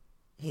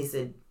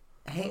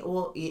 hey,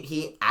 well,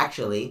 he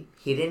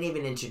didn't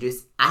even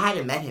introduce, I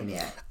hadn't met him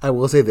yet. I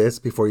will say this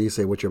before you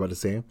say what you're about to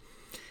say,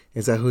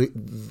 is that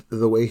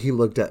the way he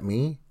looked at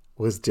me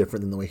was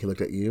different than the way he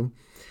looked at you.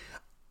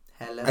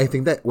 Hello? I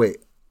think that,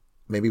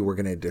 maybe we're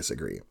going to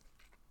disagree.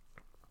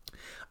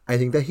 I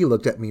think that he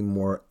looked at me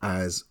more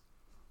as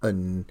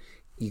an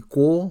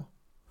equal.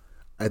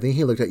 I think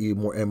he looked at you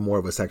more in more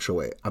of a sexual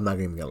way. I'm not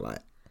even going to lie.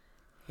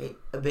 Hey,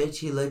 bitch,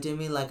 he looked at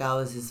me like I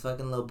was his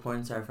fucking little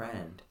porn star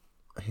friend.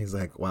 He's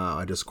like, wow,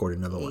 I just scored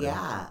another one.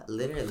 Yeah,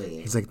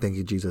 literally. He's like, thank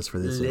you, Jesus, for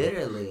this.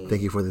 Literally.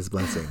 Thank you for this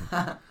blessing.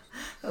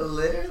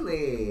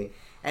 Literally.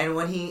 And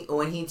when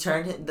he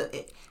turned,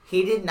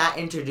 he did not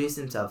introduce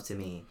himself to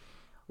me.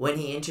 When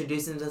he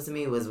introduced himself to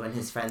me was when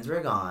his friends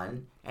were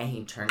gone, and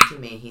he turned to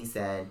me and he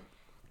said,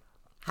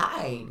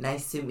 hi,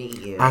 nice to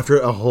meet you. After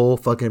a whole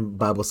fucking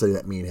Bible study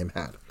that me and him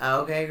had.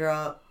 Okay,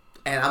 girl.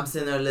 And I'm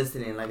sitting there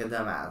listening like a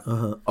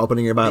dumbass.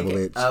 Opening your Bible,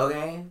 bitch.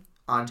 Okay.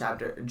 On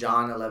chapter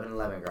John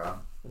 11:11,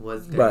 girl.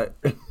 Was good. Right.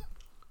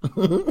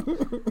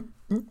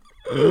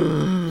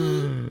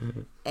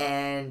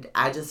 And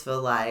I just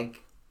feel like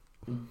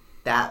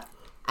that.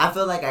 I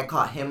feel like I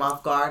caught him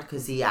off guard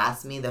because he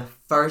asked me the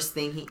first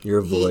thing Your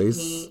voice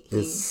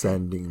is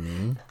sending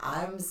me.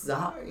 I'm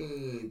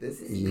sorry. This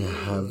is You me.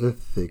 have the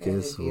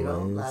thickest and if you voice.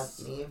 don't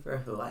love me for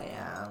who I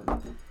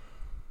am,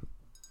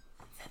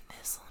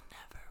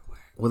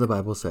 Well, the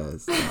Bible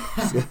says.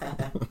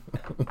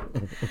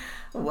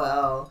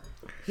 Well,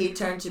 he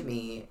turned to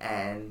me,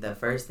 and the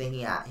first thing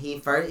he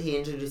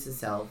introduced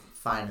himself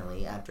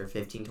finally after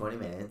 15, 20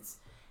 minutes,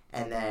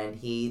 and then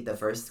the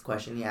first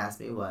question he asked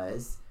me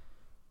was,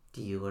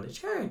 "Do you go to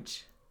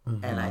church?"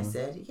 Mm-hmm. And I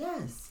said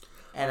yes.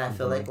 And I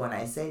feel like when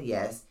I said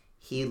yes,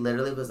 he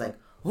literally was like,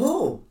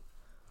 "Oh,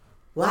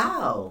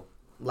 wow."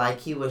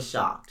 Like he was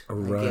shocked.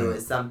 Right. Like it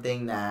was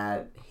something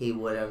that he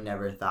would have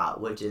never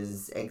thought, which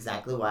is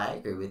exactly why I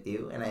agree with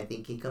you. And I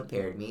think he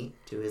compared me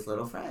to his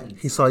little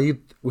friends. He saw you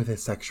with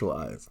his sexual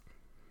eyes.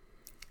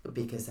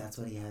 Because that's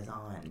what he has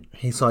on.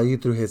 He saw you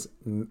through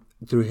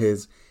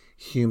his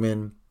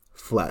human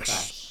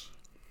flesh.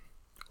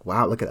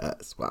 Wow, look at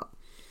us. Wow.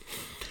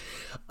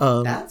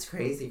 That's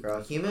crazy,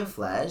 girl. Human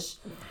flesh.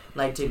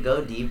 Like, to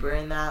go deeper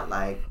in that,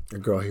 like...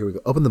 Girl, here we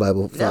go. Open the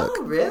Bible. Fuck.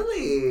 No,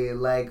 really.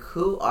 Like,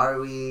 who are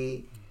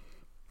we...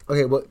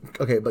 Okay,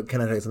 but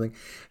can I tell you something?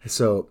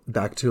 So,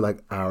 back to,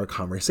 like, our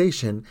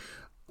conversation.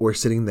 We're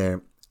sitting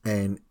there,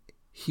 and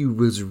he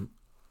was...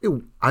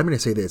 I'm going to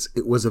say this.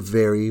 It was a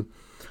very...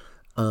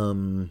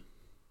 Girl,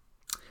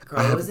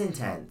 it was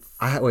intense.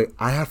 I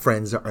have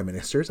friends that are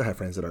ministers. I have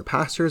friends that are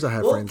pastors. I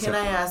have friends can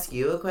I ask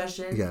you a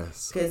question?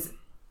 Yes. Because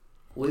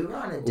we were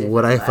on a different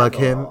Would I level. fuck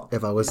him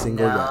if I was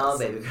single? No, yes.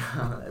 Baby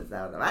girl. That's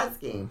not what I'm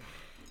asking.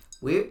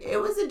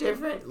 It was a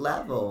different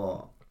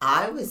level.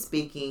 I was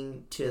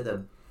speaking to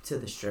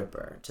the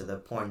stripper, to the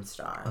porn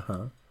star.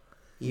 Uh-huh.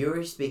 You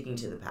were speaking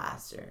to the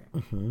pastor.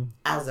 Mm-hmm.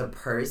 As a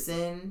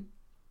person,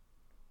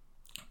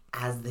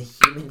 as the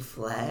human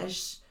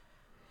flesh...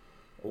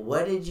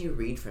 What did you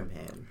read from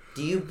him?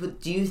 Do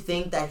you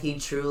think that he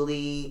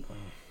truly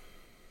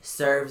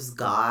serves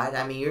God?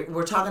 I mean,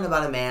 we're talking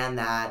about a man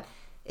that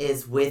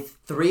is with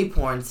 3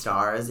 porn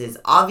stars, is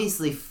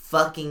obviously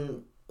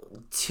fucking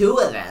 2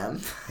 of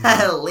them,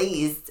 at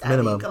least.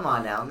 Minimum. I mean, come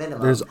on now,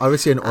 minimum. There's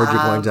obviously an orgy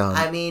going down.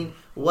 I mean,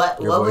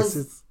 what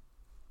was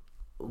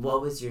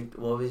your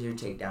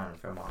takedown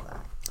from all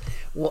that?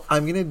 Well, I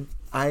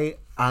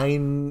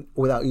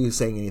without you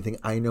saying anything,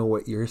 I know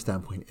what your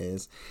standpoint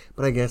is,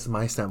 but I guess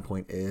my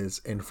standpoint is,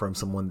 and from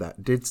someone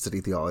that did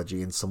study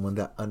theology and someone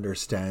that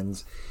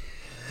understands,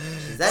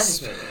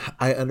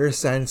 I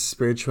understand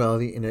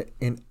spirituality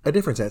in a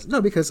different sense. No,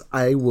 because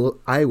I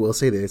will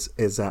say this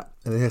is that,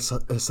 and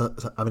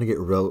I'm gonna get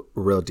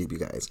real deep, you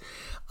guys.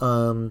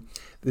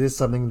 This is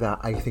something that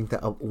I think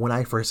that when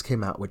I first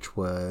came out, which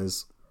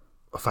was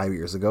 5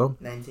 years ago,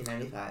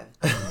 1995.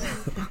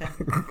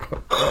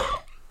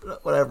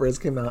 When I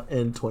first came out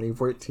in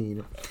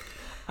 2014,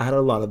 I had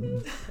a lot of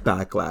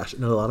backlash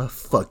and a lot of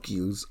fuck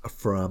yous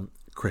from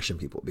Christian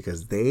people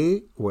because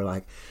they were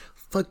like,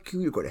 fuck you,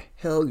 you're going to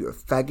hell, you're a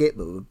faggot,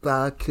 blah, blah,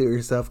 blah, kill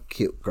yourself,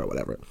 cute, girl,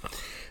 whatever.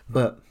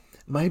 But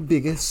my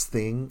biggest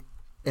thing,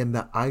 and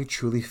that I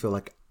truly feel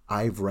like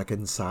I've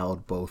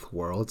reconciled both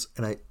worlds,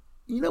 and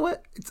you know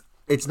what?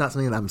 It's not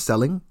something that I'm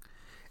selling.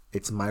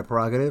 It's my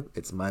prerogative.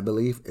 It's my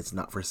belief. It's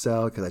not for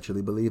sale because I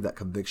truly believe that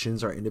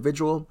convictions are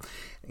individual.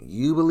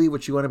 You believe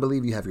what you want to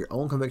believe. You have your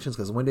own convictions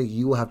because one day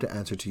you will have to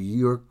answer to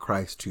your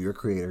Christ, to your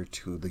creator,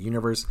 to the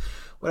universe.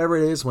 Whatever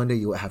it is, one day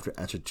you will have to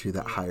answer to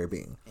that higher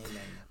being.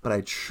 Amen. But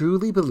I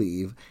truly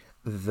believe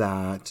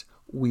that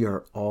we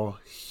are all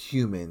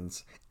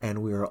humans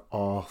and we are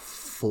all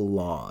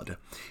flawed.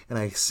 And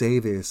I say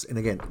this, and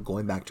again,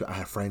 going back to, I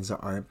have friends that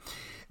are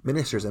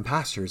ministers and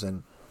pastors,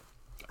 and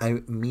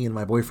me and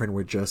my boyfriend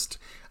were just...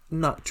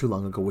 not too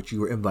long ago, which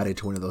you were invited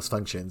to one of those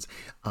functions.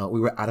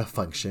 We were at a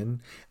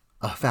function,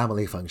 a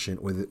family function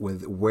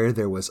with where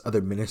there was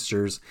other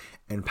ministers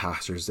and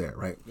pastors there,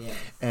 right? Yeah.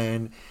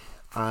 And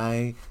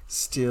I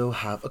still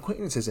have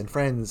acquaintances and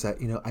friends that,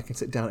 I can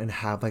sit down and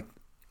have like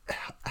a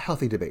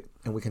healthy debate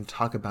and we can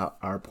talk about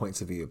our points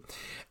of view.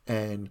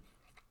 And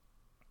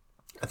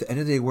at the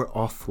end of the day, we're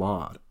all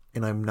flawed.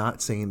 And I'm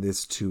not saying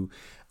this to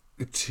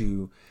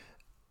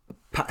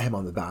pat him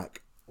on the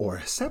back or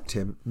accept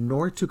him,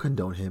 nor to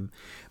condone him,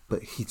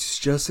 but he's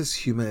just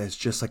as human as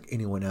just like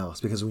anyone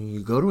else. Because when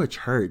you go to a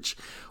church,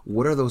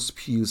 what are those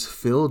pews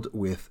filled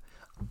with?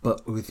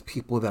 But with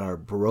people that are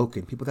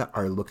broken, people that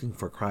are looking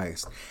for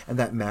Christ. And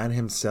that man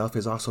himself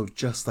is also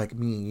just like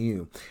me and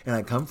you. And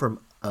I come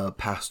from a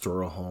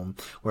pastoral home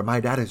where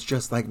my dad is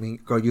just like me.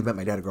 Girl, you've met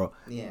my dad, girl.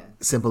 Yeah.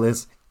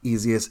 Simplest,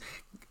 easiest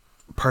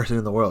person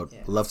in the world.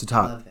 Yeah. Loves to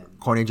talk.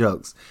 Corny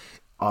jokes.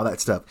 All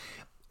that stuff.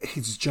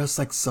 He's just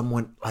like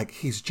someone, like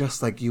he's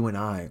just like you and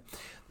I.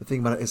 The thing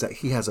about it is that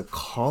he has a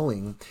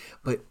calling,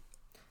 but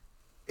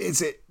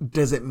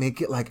does it make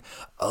it like,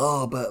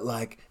 oh, but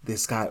like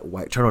this guy,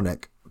 white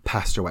turtleneck,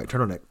 pastor white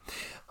turtleneck.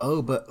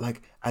 Oh, but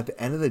like at the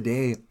end of the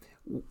day,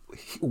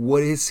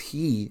 what is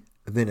he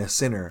than a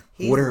sinner?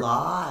 He's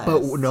lost.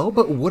 But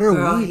what are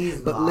Girl, we?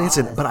 But lost.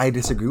 Listen, but I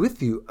disagree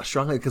with you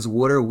strongly because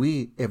what are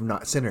we if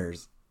not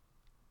sinners?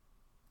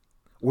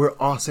 We're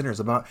all sinners.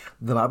 The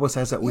Bible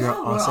says that we are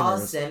all sinners. We're all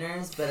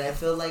sinners, but I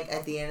feel like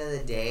at the end of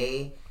the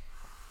day,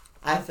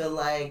 I feel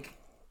like...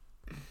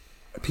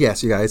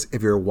 P.S. You guys,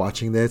 if you're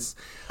watching this,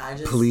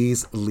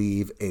 please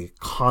leave a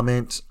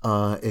comment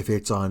if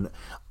it's on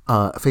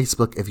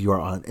Facebook, if you are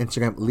on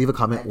Instagram, leave a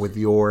comment with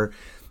your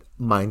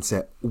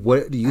mindset.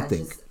 What do you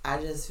think?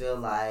 I just feel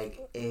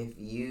like if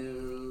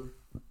you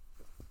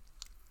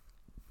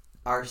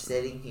are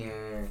sitting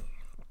here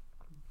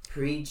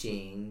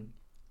preaching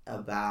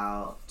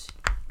about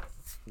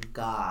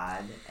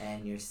God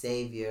and your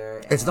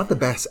Savior, It's not the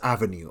best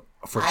avenue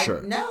for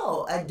sure.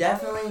 No,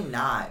 definitely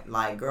not.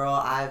 Like,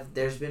 girl,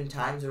 there's been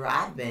times where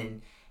I've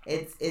been.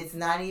 It's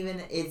not.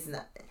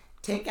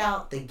 Take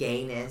out the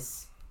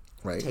gayness.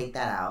 Right. Take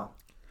that out.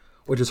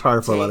 Which is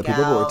hard for a lot of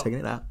people, but we're taking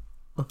it out.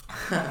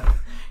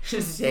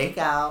 Just take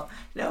out.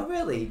 No,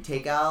 really.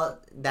 Take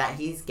out that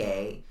he's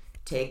gay.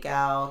 Take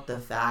out the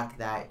fact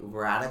that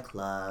we're at a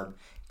club.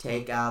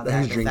 Take out the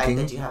fact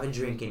that you have a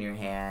drink in your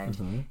hand.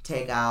 Mm-hmm.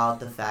 Take out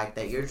the fact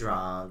that you're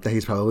drunk. That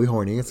he's probably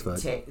horny as fuck.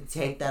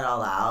 Take that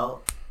all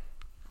out.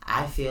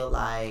 I feel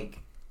like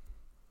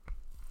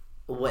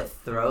what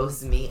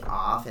throws me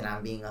off, and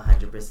I'm being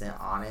 100%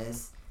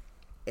 honest,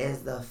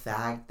 is the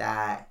fact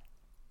that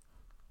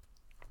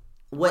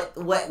what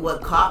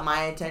caught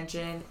my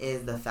attention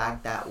is the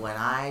fact that when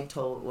I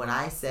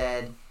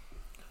said,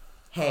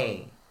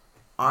 "Hey,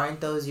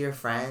 aren't those your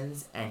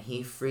friends?" and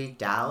he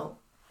freaked out.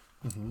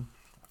 Mm-hmm.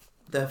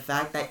 The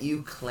fact that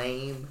you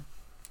claim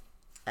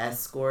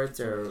escorts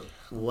or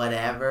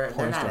whatever,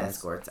 they're not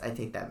escorts. I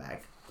take that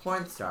back.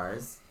 Porn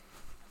stars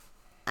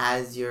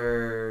as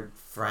your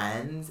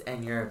friends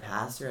and you're a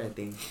pastor, I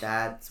think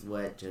that's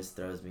what just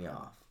throws me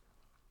off.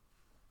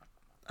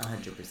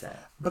 100%.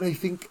 But I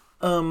think,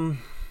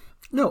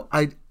 no,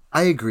 I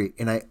agree,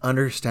 and I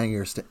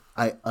understand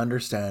I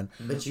understand.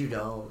 But you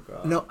don't,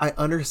 bro. No, I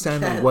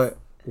understand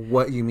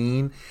what you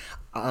mean.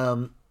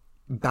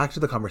 Back to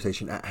the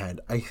conversation at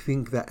hand. I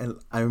think that, and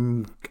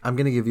I'm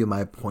gonna give you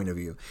my point of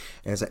view,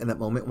 is that in that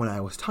moment when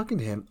I was talking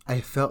to him, I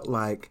felt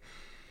like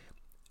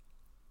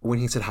when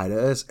he said hi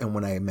to us, and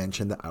when I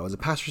mentioned that I was a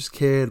pastor's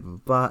kid, blah,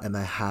 blah, blah, and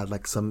I had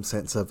like some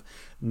sense of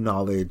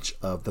knowledge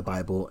of the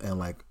Bible and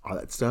like all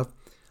that stuff,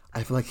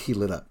 I feel like he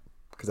lit up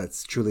because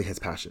that's truly his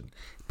passion.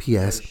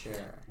 P.S. Sure.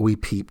 We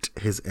peeped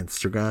his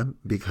Instagram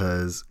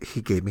because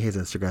he gave me his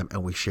Instagram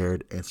and we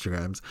shared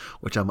Instagrams,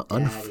 which I'm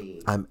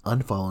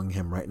unfollowing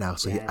him right now,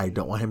 so I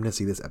don't want him to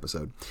see this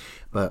episode.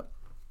 But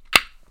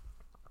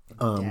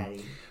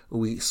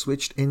we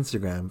switched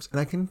Instagrams,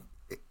 and I can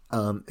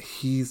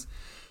he's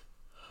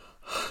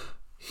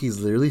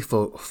literally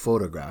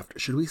photographed.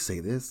 Should we say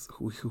this?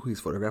 Who he's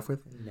photographed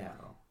with? No.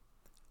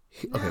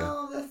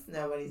 No, that's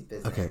nobody's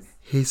business. Okay,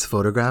 he's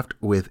photographed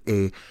with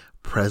a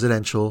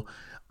presidential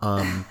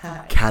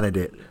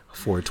candidate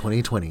for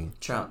 2020.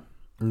 Trump.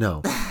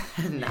 No.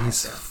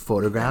 He's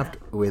photographed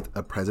with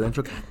a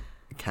presidential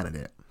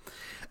candidate.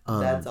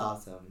 That's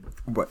awesome.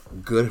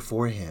 But good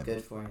for him.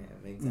 Good for him,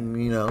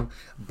 exactly. You know,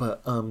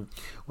 but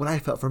what I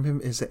felt from him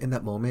is that in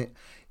that moment,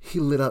 he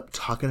lit up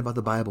talking about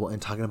the Bible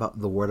and talking about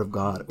the Word of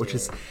God, which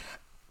is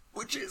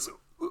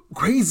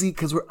crazy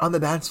because we're on the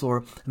dance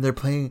floor and they're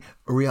playing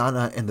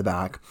Rihanna in the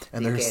back,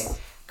 and there's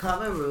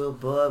come and rule,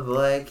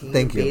 boy, can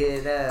thank you you. Beat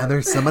it up? And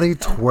there's somebody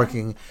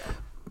twerking.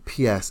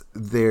 P.S.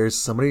 There's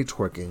somebody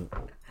twerking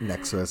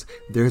next to us.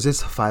 There's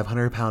this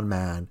 500-pound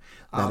man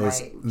that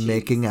is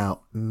making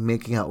out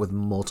with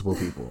multiple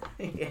people.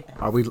 Yeah.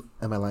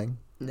 Am I lying?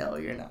 No,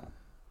 you're not.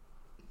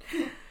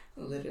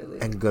 Literally.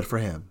 And good for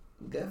him.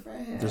 Good for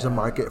him. There's a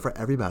market for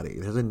everybody.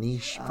 There's a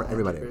niche for 100%.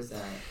 Everybody.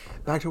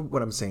 Back to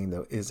what I'm saying,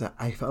 though, is that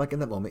I felt like in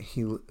that moment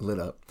he lit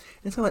up.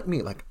 And it's not like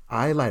me. Like,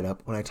 I light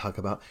up when I talk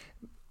about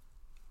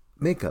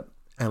makeup.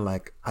 And,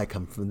 like, I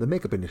come from the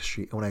makeup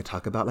industry. And when I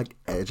talk about, like,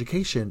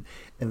 education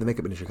in the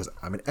makeup industry, because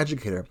I'm an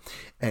educator.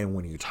 And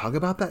when you talk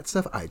about that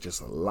stuff, I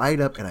just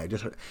light up.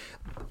 And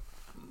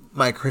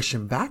my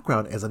Christian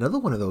background is another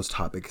one of those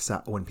topics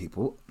that when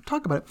people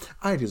talk about it,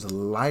 I just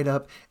light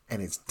up.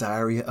 And it's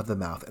diarrhea of the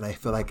mouth. And I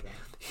feel like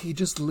he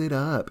just lit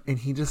up, and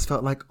he just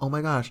felt like, oh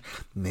my gosh,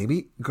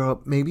 maybe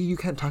you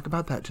can't talk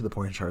about that to the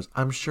porn stars.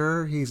 I'm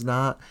sure he's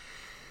not.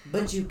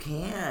 But you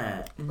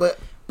can't. But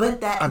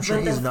that. I'm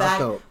sure he's not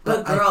though.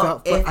 But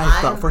girl,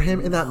 I felt for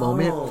him in that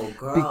moment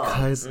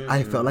because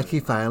I felt like he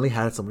finally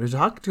had someone to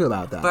talk to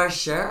about that. For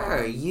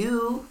sure,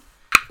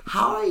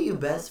 how are you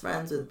best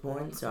friends with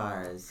porn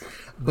stars?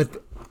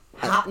 But.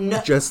 I'm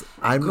just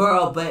gonna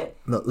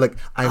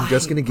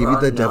give you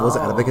the devil's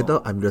advocate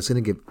though. I'm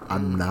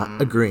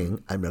not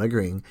agreeing,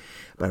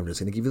 but I'm just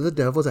gonna give you the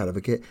devil's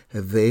advocate.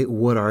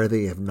 What are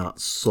they if not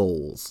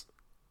souls?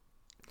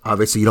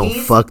 Obviously you don't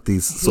fuck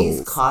these souls.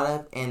 He's caught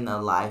up in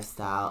the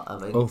lifestyle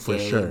of a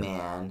gay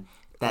man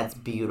that's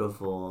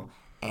beautiful,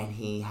 and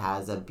he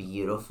has a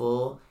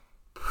beautiful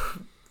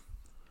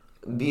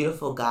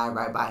guy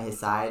right by his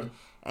side,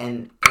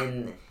 and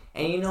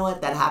you know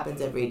what, that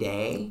happens every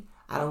day.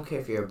 I don't care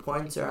if you're a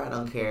porn star. I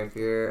don't care if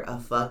you're a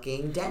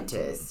fucking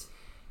dentist.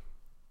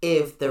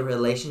 If the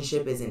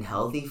relationship isn't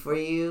healthy for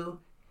you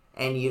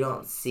and you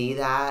don't see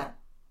that,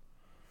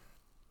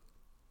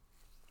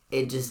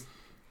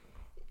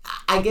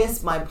 I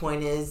guess my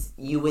point is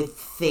you would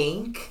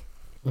think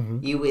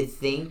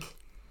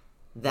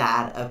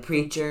that a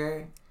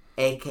preacher,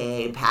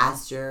 aka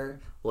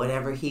pastor,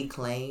 whatever he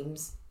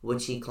claims,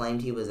 which he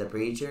claimed he was a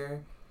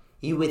preacher,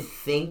 you would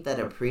think that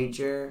a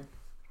preacher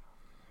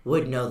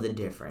would know the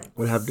difference.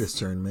 Would have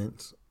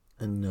discernment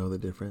and know the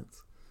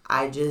difference.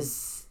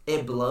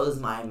 It blows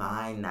my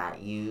mind that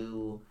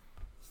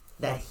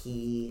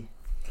he.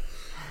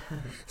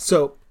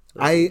 So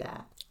I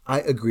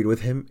agreed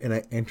with him, and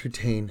I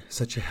entertained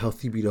such a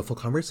healthy, beautiful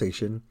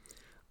conversation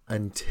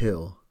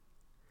until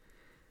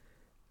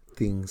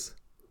things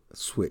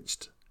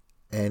switched,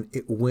 and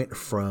it went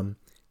from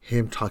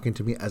him talking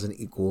to me as an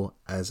equal,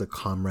 as a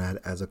comrade,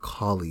 as a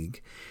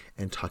colleague,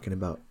 and talking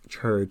about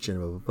church and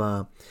blah blah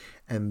blah.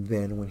 And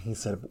then when he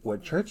said,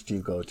 "What church do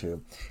you go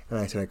to?" and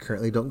I said, "I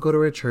currently don't go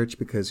to a church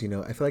because, I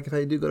feel like if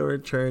I do go to a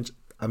church,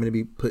 I'm going to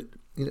be put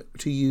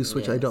to use,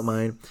 which I don't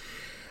mind."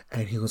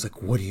 And he was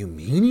like, "What do you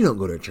mean you don't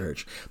go to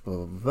church?" Blah,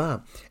 blah, blah,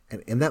 blah.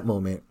 And in that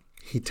moment,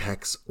 he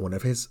texts one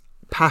of his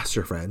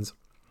pastor friends,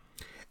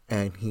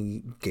 and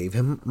he gave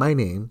him my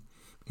name,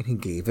 and he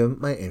gave him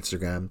my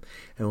Instagram,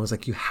 and was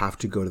like, "You have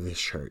to go to this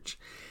church."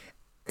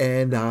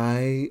 And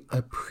I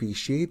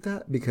appreciate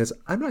that, because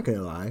I'm not going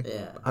to lie.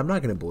 Yeah. I'm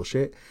not going to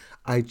bullshit.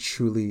 I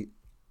truly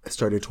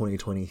started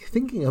 2020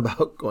 thinking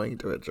about going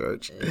to a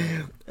church.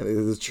 Yeah. And it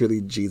is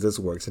truly Jesus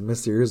works in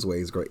mysterious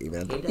ways, girl,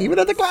 even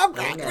at the club.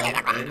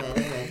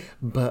 Amen.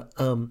 But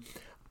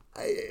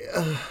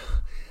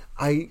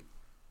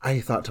I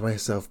thought to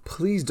myself,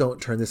 please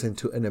don't turn this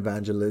into an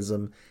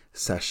evangelism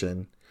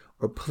session,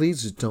 or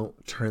please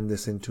don't turn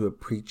this into a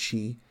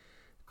preachy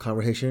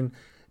conversation,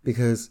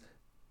 because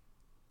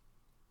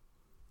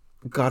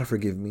God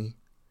forgive me,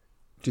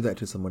 do that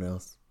to someone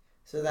else.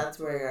 So that's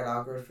where it got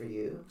awkward for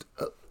you?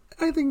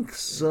 I think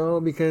so,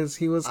 because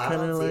he was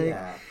kind of like...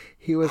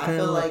 He was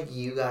kind of like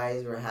you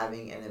guys were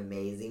having an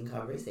amazing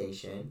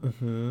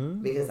conversation,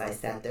 because I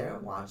sat there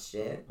and watched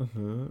it.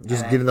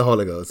 Just getting the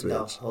Holy Ghost,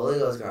 bitch. The Holy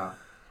Ghost, girl.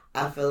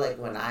 I feel like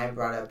when I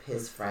brought up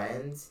his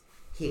friends,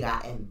 he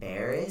got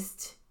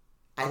embarrassed.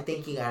 I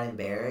think he got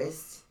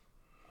embarrassed.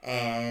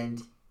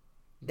 And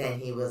then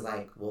he was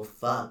like, well,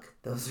 fuck.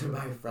 Those are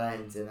my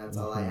friends, and that's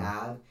all I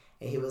have.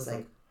 And he was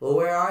like, well,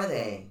 where are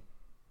they?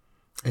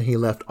 And he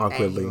left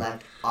awkwardly.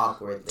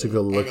 To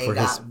go look for his... And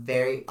it got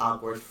very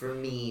awkward for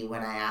me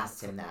when I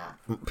asked him that.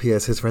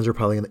 P.S. His friends were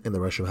probably in the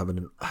restroom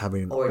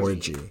having an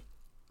orgy.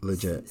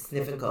 Legit.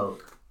 Sniffing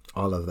coke.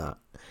 All of that.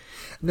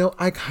 No,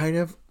 I kind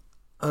of...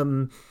 I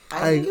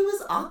think it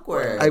was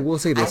awkward. I will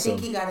say this. I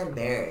think he got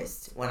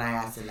embarrassed when I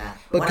asked him that.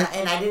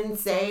 And I didn't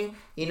say...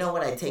 You know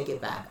what? I take it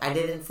back. I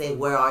didn't say,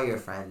 where are your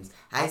friends?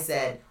 I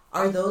said,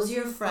 are those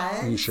your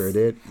friends? You sure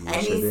did.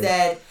 He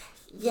said,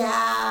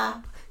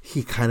 yeah...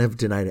 He kind of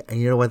denied it.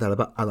 And you know what I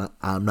thought about?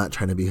 I'm not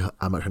trying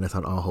to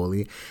sound all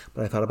holy,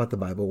 but I thought about the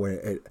Bible where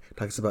it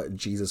talks about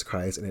Jesus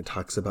Christ, and it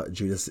talks about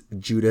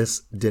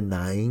Judas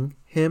denying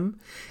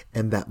him.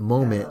 And that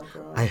moment,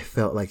 I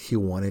felt like he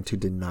wanted to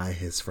deny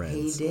his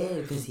friends. He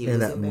did, because he was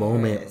embarrassed. In that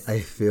moment,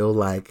 I feel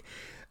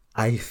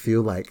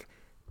like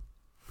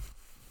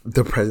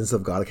the presence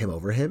of God came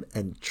over him,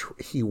 and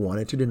he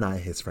wanted to deny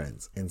his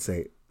friends and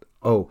say,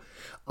 well,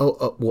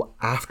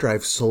 after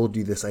I've sold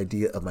you this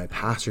idea of my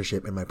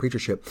pastorship and my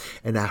preachership,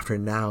 and after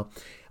now,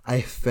 I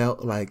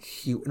felt like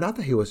not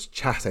that he was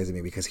chastising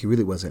me, because he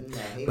really wasn't,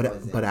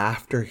 but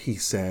after he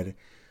said,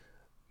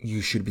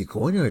 you should be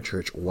going to a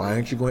church, why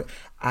aren't you going?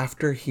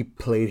 After he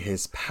played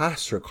his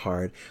pastor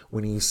card,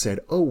 when he said,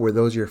 oh, were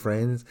those your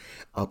friends?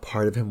 A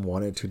part of him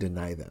wanted to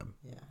deny them.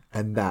 Yeah.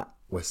 And that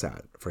was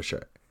sad, for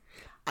sure.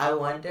 I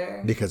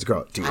wonder... Because,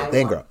 girl, do your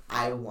thing, girl.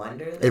 I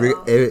wonder,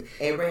 though...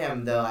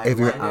 Abraham, though, if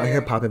you're out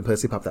here popping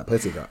pussy, pop that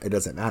pussy, girl. It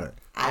doesn't matter.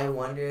 I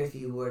wonder if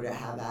you were to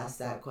have asked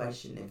that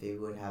question, if he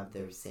would have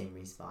the same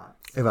response.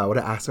 If I would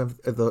have asked him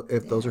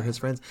if those are his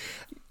friends,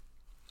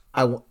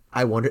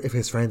 I wonder if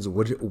his friends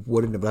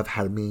wouldn't have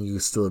had me and you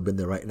still have been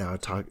there right now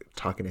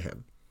talking to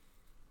him.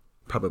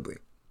 Probably.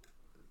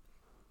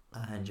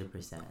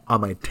 100%.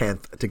 On my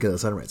 10th Tequila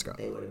Sunrise, girl.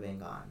 They would have been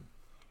gone.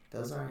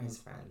 Those aren't his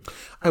friends.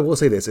 I will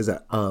say this, is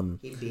that...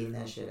 He beating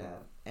that shit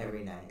up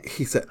every night.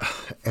 He said,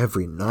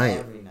 every night?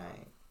 Every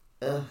night.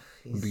 Ugh,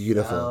 he's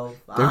beautiful.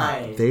 So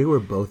fine. They were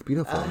both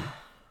beautiful.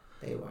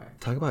 They were.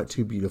 Talk about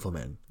two beautiful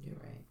men. You're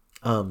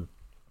right.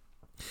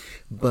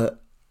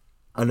 But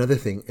another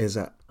thing is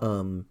that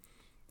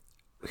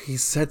he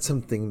said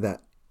something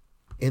that,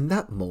 in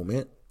that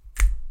moment,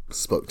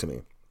 spoke to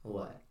me.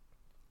 What?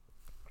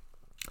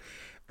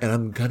 And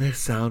I'm gonna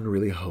sound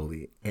really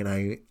holy. And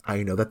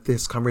I know that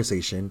this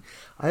conversation,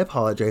 I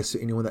apologize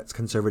to anyone that's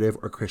conservative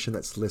or Christian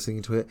that's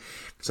listening to it,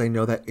 because I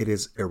know that it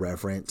is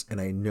irreverent, and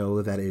I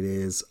know that it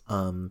is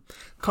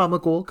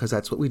comical, because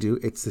that's what we do.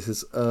 This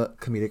is a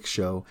comedic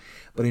show,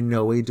 but in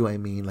no way do I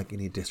mean like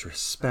any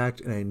disrespect,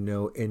 and I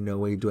know in no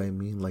way do I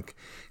mean like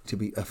to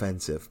be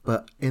offensive.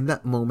 But in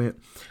that moment,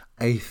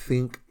 I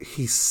think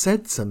he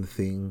said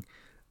something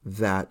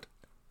that,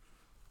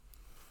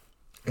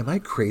 am I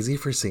crazy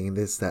for saying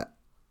this, that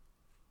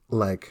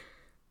like...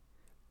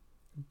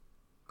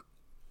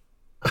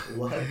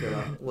 What,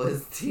 girl?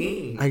 What's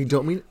tea? I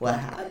don't mean... What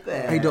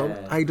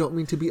happened? I don't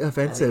mean to be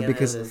offensive,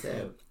 because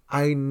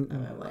I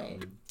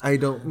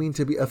don't mean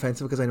to be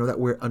offensive, because I know that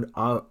we're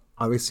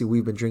obviously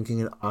we've been drinking,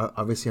 and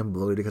obviously I'm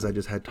bloated because I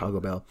just had Taco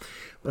Bell.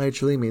 But I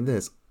truly mean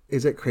this.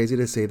 Is it crazy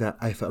to say that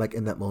I felt like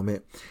in that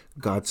moment,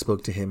 God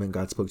spoke to him and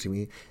God spoke to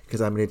me? Because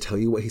I'm going to tell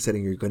you what he said,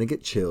 and you're going to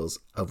get chills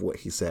of what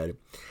he said.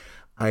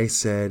 I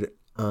said,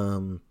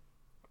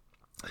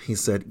 he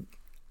said,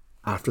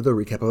 after the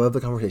recap of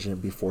the conversation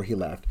before he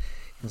left,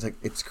 he was like,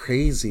 it's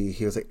crazy.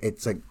 He was like,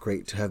 it's like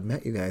great to have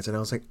met you guys. And I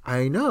was like,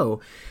 I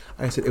know.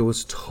 I said, it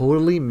was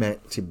totally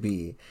meant to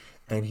be.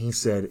 And he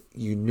said,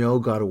 you know,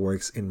 God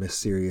works in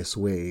mysterious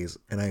ways.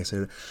 And I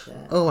said,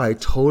 oh, I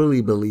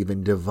totally believe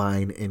in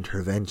divine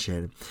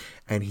intervention.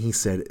 And he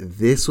said,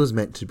 this was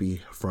meant to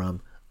be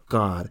from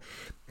God.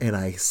 And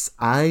I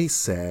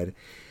said,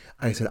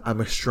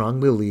 I'm a strong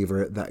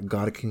believer that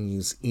God can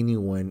use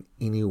anyone,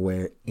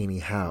 anywhere,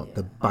 anyhow. Yeah.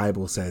 The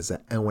Bible says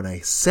that. And when I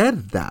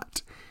said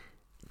that,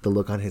 the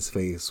look on his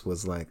face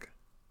was like,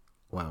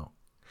 wow.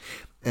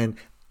 And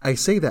I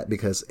say that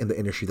because in the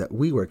industry that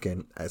we work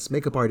in, as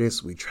makeup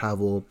artists, we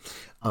travel,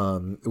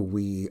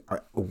 we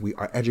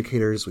are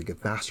educators, we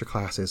give master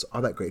classes,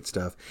 all that great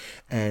stuff.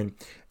 And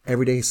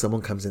every day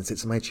someone comes and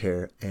sits in my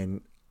chair,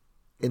 and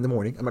in the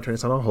morning, I'm not trying to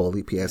sound all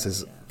holy.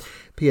 P.S.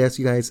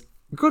 You guys,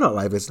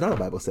 Grow.Live is not a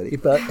Bible study,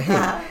 but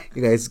hey,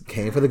 you guys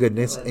came for the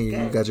goodness, and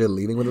you guys are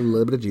leaving with a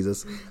little bit of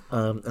Jesus,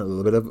 and a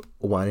little bit of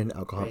wine and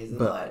alcohol. Praise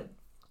but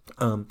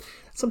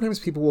sometimes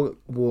people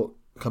will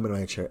come in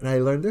my chair, and I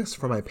learned this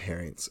from my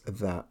parents,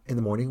 that in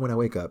the morning when I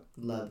wake up,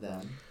 love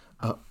them,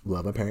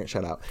 love my parents,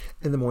 shout out.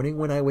 In the morning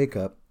when I wake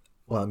up,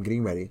 while I'm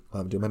getting ready,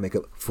 while I'm doing my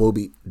makeup, full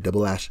beat,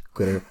 double lash,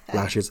 glitter,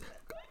 lashes,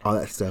 all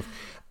that stuff.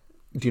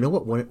 Do you know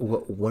what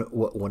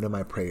one of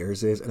my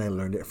prayers is? And I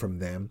learned it from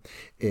them.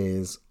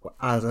 Is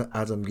as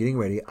I'm getting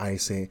ready, I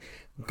say,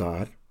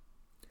 God,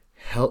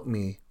 help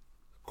me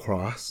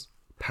cross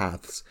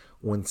paths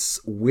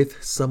with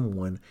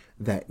someone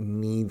that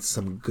needs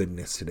some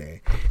goodness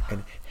today,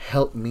 and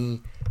help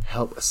me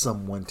help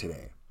someone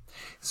today.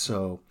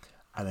 So,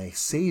 and I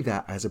say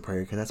that as a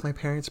prayer because that's my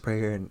parents'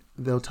 prayer, and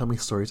they'll tell me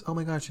stories. Oh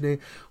my gosh, today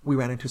we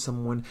ran into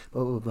someone,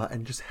 blah blah blah,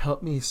 and just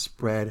help me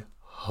spread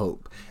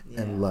hope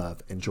and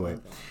love and joy.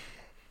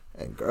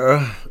 And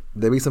girl,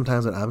 there be some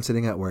times when I'm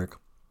sitting at work,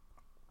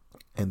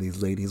 and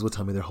these ladies will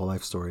tell me their whole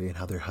life story and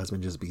how their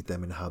husband just beat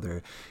them, and how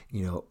they're,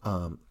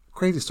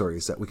 crazy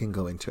stories that we can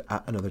go into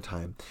at another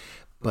time.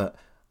 But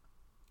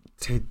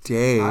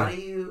today,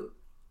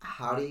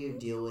 how do you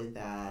deal with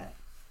that?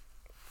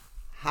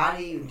 How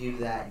do you do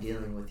that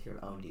dealing with your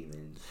own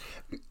demons?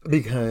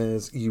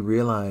 Because you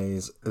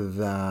realize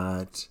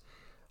that,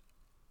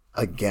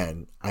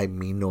 again, I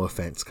mean no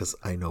offense, because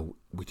I know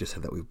we just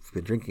said that we've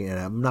been drinking, and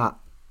I'm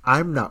not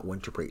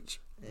one to preach.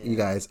 Yeah. You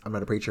guys, I'm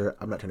not a preacher.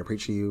 I'm not trying to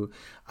preach to you.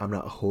 I'm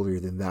not holier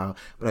than thou.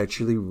 But I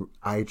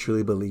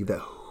truly believe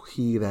that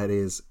he that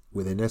is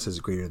within us is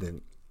greater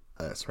than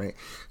us, right?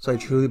 So I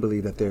truly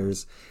believe that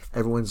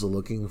everyone's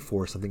looking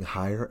for something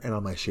higher, and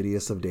on my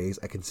shittiest of days,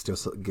 I can still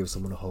give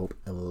someone hope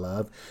and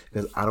love,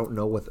 because I don't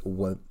know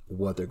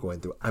what they're going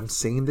through. I'm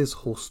saying this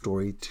whole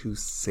story to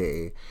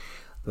say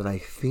that I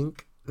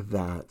think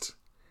that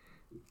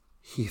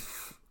he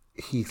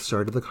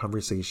started the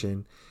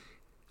conversation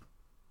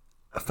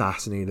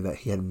fascinated that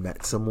he had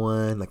met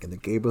someone like in the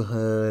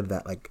neighborhood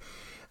that like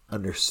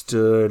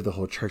understood the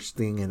whole church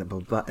thing and blah,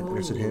 blah, and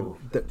understood him.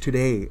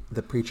 Today,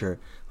 the preacher,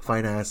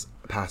 fine ass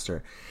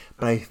pastor,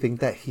 but I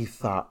think that he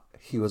thought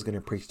he was going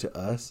to preach to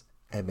us,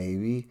 and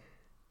maybe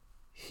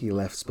he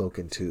left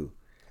spoken too.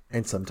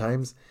 And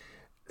sometimes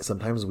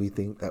we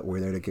think that we're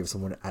there to give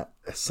someone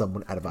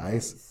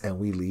advice, and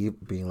we leave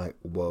being like,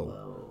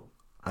 whoa.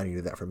 I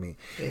needed that for me.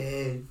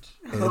 Bitch.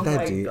 Oh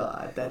my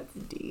God, that's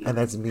deep. And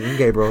that's me and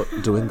Gabriel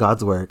doing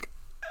God's work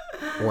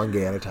one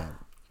day at a time.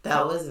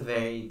 That was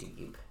very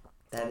deep.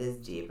 That is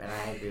deep, and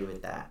I agree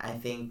with that. I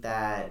think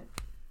that...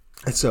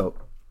 So,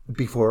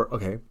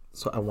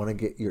 so I want to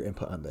get your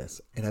input on this,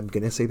 and I'm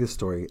going to say this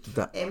story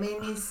that... It made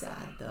me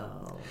sad,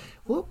 though.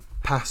 Well,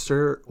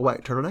 Pastor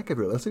White Turtleneck, if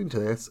you're listening to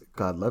this,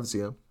 God loves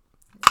you.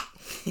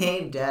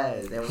 He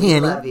does, and we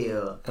love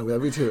you. And we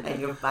love you too. And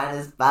you're fine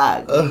as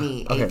fuck. Give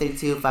me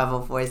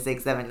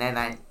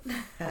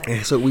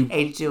 832-504-6799. So we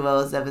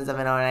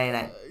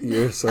 820-770-99.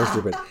 You're so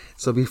stupid.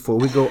 So before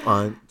we go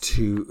on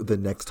to the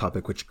next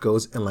topic, which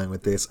goes in line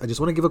with this, I just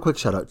want to give a quick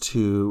shout out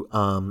to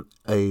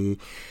a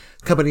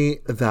company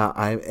that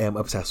I am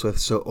obsessed with.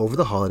 So over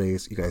the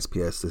holidays, you guys,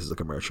 P.S. This is a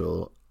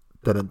commercial.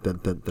 Before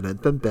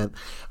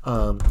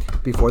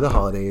the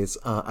holidays,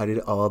 I did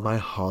all of my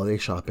holiday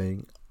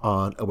shopping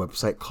on a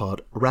website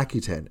called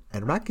Rakuten.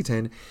 And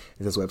Rakuten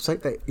is this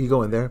website that you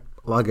go in there,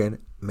 log in,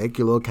 make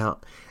your little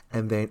account,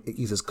 and then it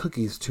uses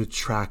cookies to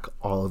track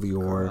all of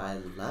your... Oh, I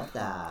love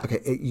that.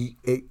 Okay,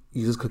 it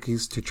uses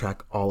cookies to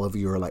track all of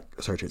your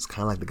like searches.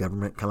 Kind of like the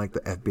government, kind of like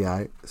the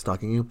FBI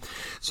stalking you.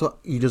 So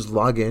you just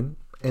log in,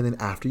 and then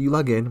after you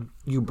log in,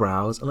 you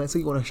browse. And let's say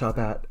you want to shop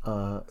at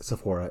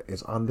Sephora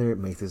is on there,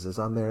 Macy's is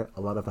on there,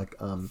 a lot of like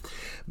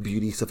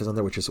beauty stuff is on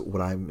there, which is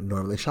what I'm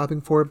normally shopping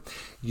for.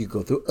 You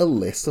go through a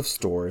list of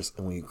stores,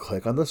 and when you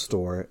click on the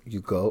store, you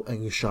go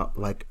and you shop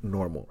like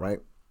normal, right?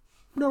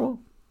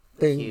 Normal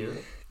thing.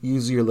 Cute.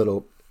 Use your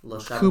little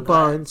Little shopping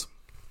coupons,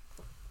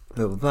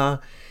 blah, blah, blah.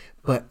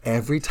 But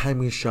every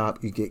time you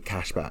shop, you get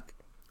cash back.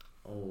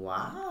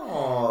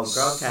 Wow.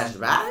 Girl, cash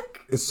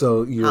back?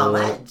 So you. How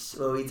much?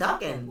 What are we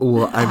talking?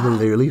 Well, I'm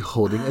literally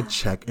holding a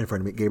check in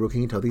front of me. Gabriel,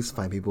 can you tell these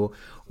fine people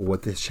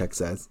what this check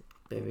says?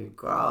 Baby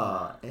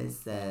girl, it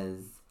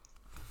says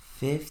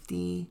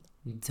 $50.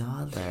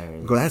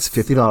 Girl, that's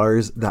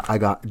 $50 that I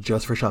got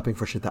just for shopping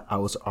for shit that I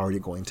was already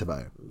going to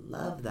buy.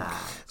 Love that.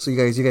 So you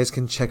guys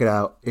can check it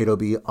out. It'll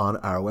be on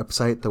our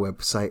website. The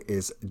website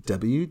is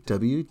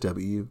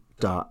www.gurl.live.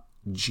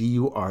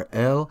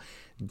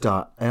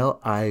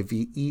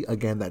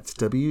 Again, that's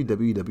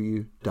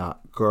www.girl.live.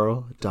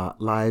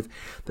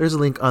 There's a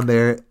link on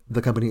there.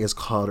 The company is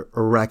called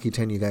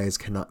Rakuten. You guys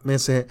cannot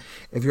miss it.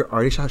 If you're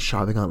already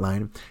shopping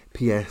online,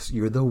 P.S.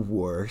 You're the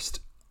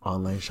worst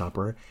online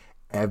shopper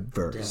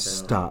ever. Definitely.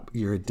 Stop.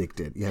 You're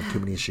addicted. You have too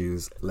many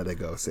shoes. Let it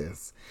go,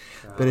 sis.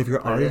 But if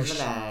you're already put it in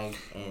the bag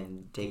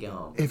and take it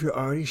home. If you're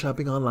already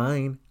shopping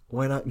online,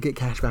 why not get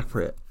cash back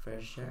for it?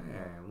 For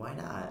sure. Why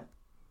not?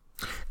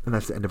 And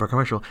that's the end of our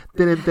commercial.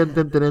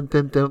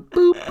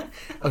 Boop.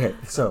 Okay,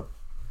 so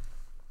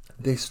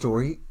this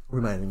story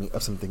reminded me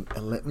of something,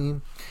 and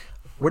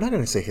we're not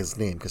going to say his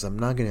name because I'm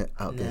not going to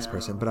out this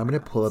person, but I'm going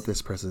to pull up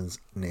this person's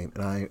name,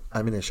 and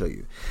I'm going to show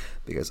you,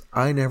 because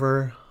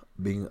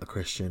being a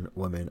Christian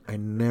woman, I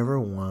never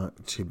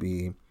want to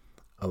be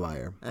a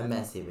liar. A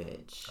messy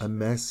bitch. A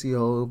messy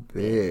old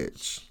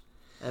bitch.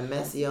 A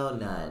messy old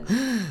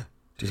nun.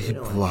 Did he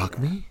block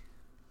me?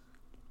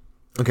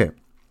 Okay.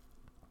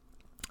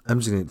 I'm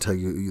just going to tell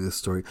you this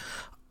story.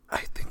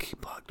 I think he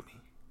blocked me.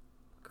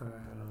 Girl.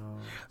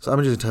 So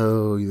I'm just going to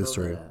tell you the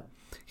story.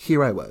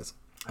 Here I was.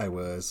 I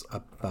was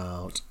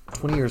about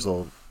 20 years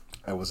old.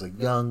 I was a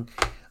young,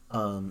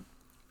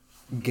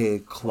 gay,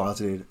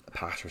 closeted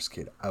pastor's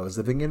kid. I was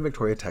living in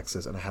Victoria,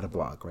 Texas, and I had a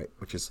blog, right?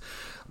 Which is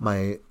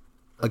my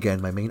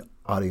main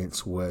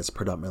audience was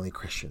predominantly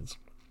Christians.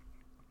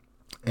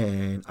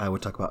 And I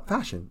would talk about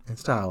fashion and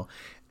style.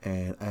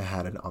 And I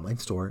had an online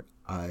store.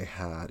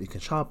 You can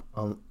shop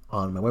on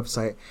my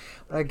website.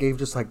 But I gave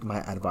just like my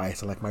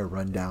advice and like my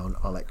rundown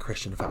on like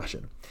Christian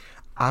fashion.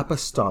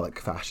 Apostolic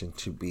fashion,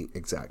 to be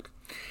exact.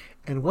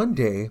 And one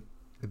day,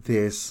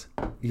 this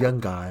young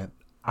guy,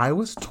 I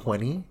was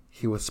 20.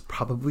 He was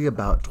probably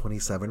about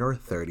 27 or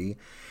 30.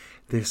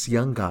 This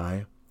young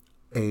guy,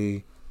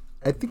 I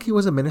think he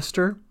was a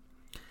minister,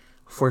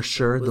 for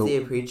sure. Was he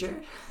a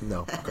preacher?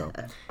 No, girl.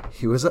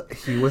 He was a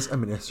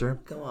minister.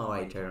 Come on,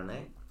 white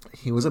turtleneck.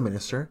 He was a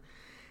minister.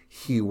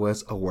 He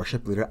was a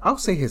worship leader. I'll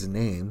say his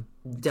name.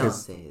 Don't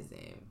say his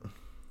name.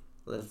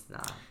 Let's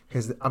not.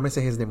 I'm gonna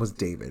say his name was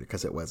David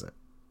because it wasn't.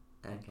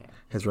 Okay.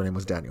 His real name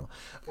was Daniel.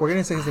 We're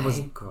gonna say his name was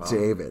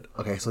David.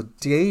 Okay, so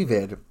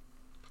David,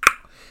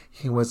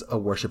 he was a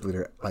worship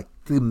leader, like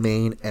the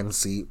main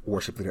MC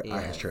worship leader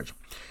at his church.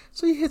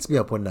 So he hits me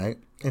up one night,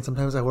 and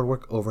sometimes I would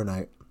work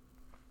overnight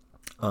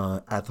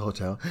at the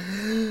hotel.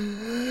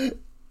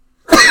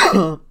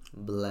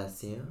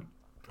 Bless you.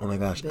 Oh my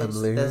gosh, bitch, I'm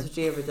literally. That's what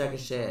you get for talking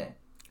shit.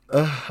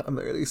 I'm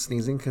literally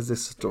sneezing because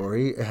this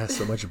story, it has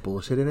so much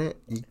bullshit in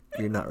it.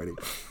 You're not ready.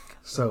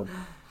 So,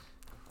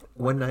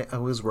 one night I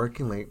was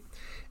working late,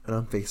 and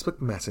on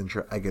Facebook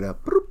Messenger, I get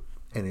up,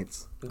 and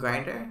it's...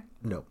 Grindr?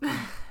 No.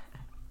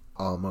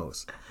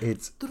 Almost.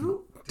 It's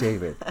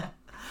David.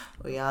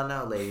 We all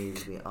know,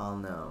 ladies. We all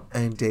know.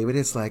 And David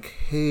is like,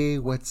 hey,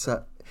 what's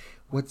up?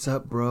 What's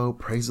up, bro?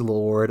 Praise the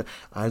Lord.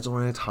 I just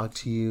want to talk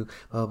to you.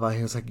 Blah, blah, blah.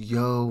 He was like,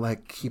 yo,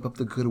 like, keep up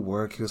the good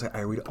work. He was like,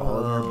 I read all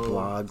of your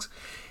blogs.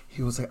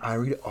 He was like, I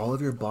read all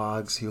of your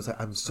blogs. He was like,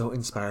 I'm so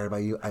inspired by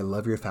you. I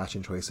love your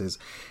fashion choices.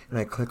 And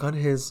I click on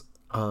his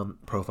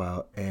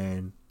profile,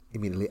 and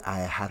immediately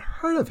I had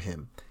heard of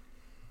him.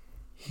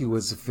 He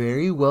was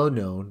very well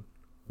known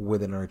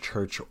within our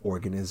church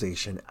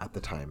organization at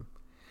the time.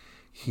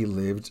 He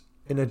lived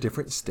in a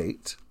different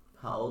state.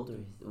 How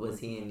old was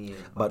he and you?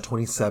 About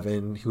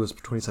 27. He was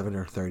 27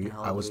 or 30.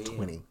 I was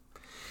 20.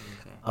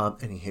 Okay.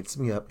 And he hits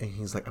me up, and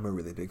he's like, I'm a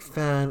really big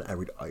fan. I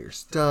read all your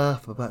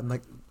stuff. I'm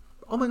like,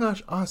 oh my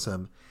gosh,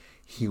 awesome.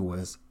 He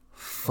was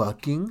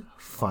fucking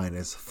fine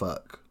as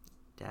fuck.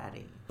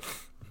 Daddy.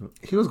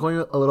 He was going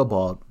a little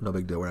bald. No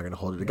big deal. We're not going to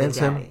hold it against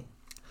him.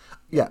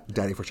 Yeah,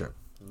 daddy for sure.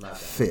 Love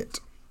fit.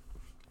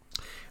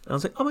 And I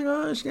was like, oh my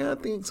gosh, yeah,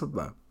 thanks.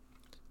 Blah.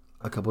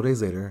 A couple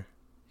days later,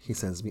 he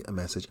sends me a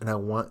message, and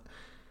I'm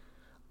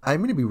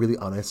going to be really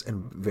honest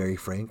and very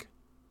frank.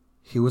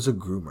 He was a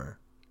groomer,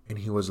 and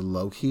he was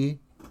low-key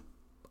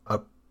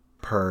a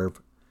perv,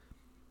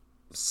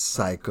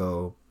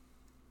 psycho,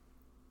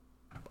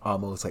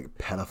 almost like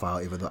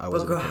pedophile, even though I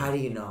was. But girl, how do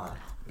you know that?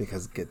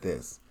 Because get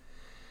this.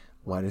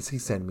 Why does he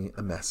send me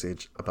a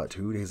message about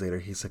 2 days later?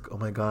 He's like, oh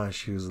my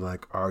gosh. He was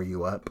like, are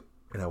you up?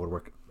 And I would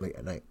work late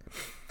at night.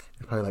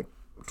 It's probably like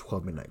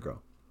 12 midnight,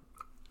 girl.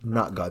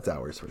 Not God's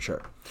hours for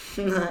sure.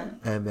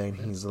 And then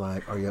he's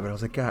like, are you up? And I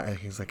was like, yeah. And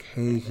he's like,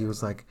 hey. He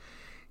was like,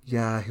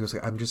 yeah. He was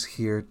like, I'm just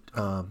here.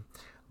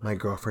 My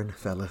girlfriend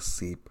fell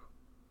asleep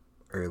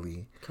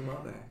early. Come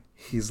over.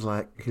 He's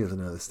like, he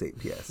doesn't know the state,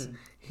 P.S.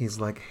 He's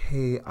like,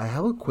 hey, I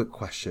have a quick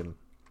question.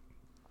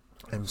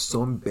 I'm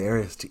so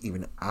embarrassed to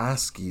even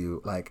ask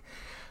you. Like,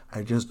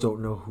 I just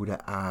don't know who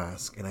to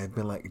ask. And I've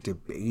been like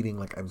debating,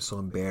 like, I'm so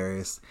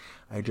embarrassed.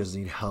 I just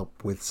need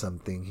help with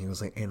something. He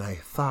was like, and I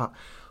thought,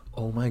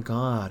 oh my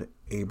God,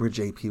 Abra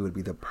JP would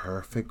be the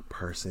perfect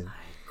person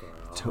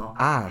to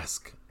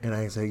ask. And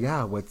I say,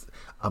 yeah,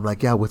 I'm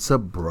like, yeah, what's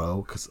up,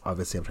 bro? Because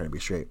obviously I'm trying to be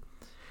straight.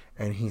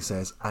 And he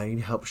says, I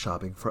need help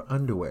shopping for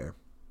underwear.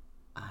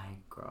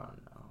 Girl,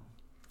 no.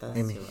 That's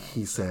And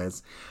he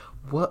says,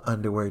 what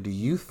underwear do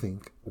you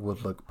think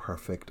would look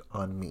perfect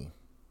on me?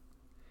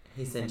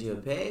 He sent you a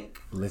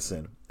pic?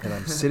 Listen, and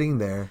I'm sitting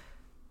there,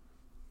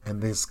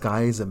 and this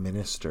guy is a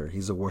minister.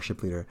 He's a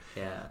worship leader.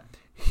 Yeah.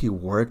 He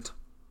worked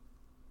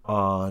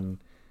on...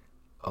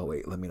 Oh,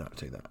 wait, let me not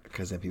say that,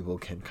 because then people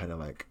can kind of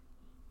like...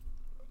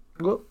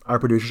 Well, our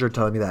producers are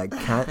telling me that I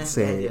can't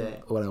say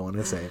what I want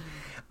to say.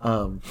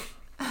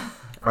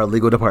 Our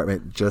legal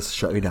department just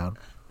shut me down.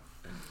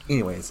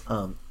 Anyways,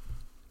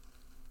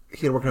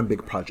 he had worked on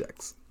big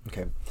projects.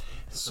 Okay,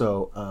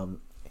 so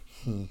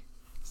he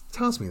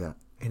tells me that,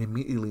 and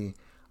immediately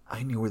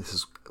I knew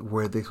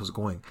where this was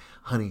going.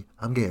 Honey,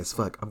 I'm gay as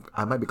fuck.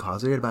 I might be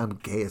closeted, but I'm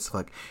gay as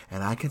fuck,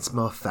 and I can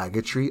smell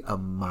faggotry a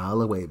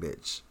mile away,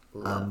 bitch.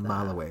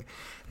 Mile away.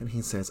 And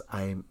he says,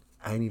 I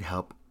need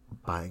help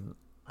buying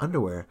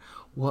underwear.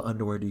 What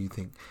underwear do you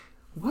think?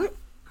 What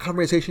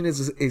conversation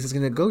is this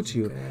gonna go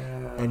to?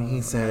 Girl, and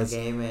he says, a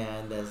gay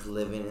man that's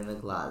living in the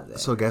closet.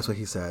 So guess what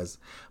he says?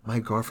 My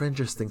girlfriend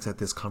just thinks that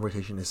this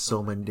conversation is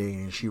so mundane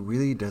and she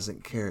really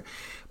doesn't care,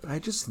 but I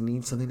just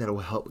need something that will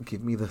help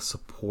give me the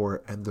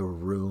support and the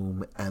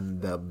room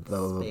and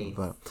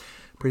the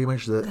pretty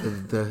much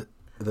the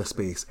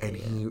space. And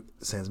he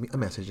sends me a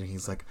message and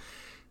he's like,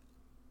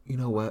 you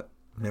know what,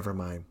 never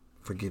mind,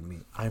 forgive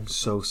me, I'm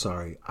so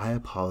sorry, I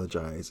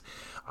apologize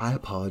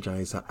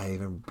that I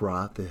even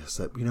brought this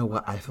up. You know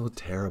what, I feel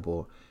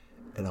terrible.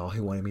 And all he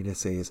wanted me to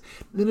say is,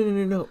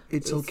 no,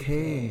 it's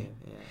okay.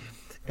 Yeah.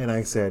 And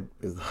I said,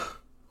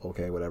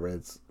 okay, whatever,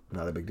 it's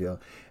not a big deal.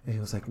 And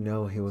he was like,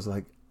 no, he was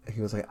like,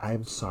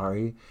 I'm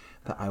sorry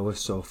that I was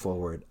so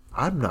forward.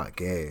 I'm not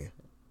gay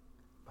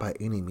by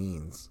any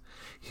means.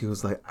 He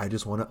was like, I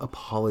just want to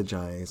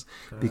apologize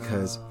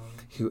because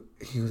he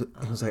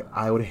was like,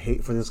 I would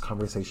hate for this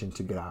conversation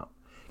to get out.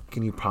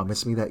 Can you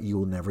promise me that you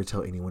will never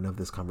tell anyone of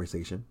this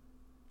conversation?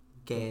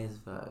 Gay as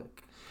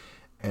fuck.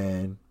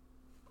 And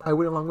I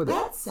went along with it.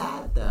 That's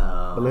sad,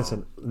 though. But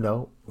listen,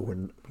 no,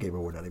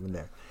 Gabriel, we're not even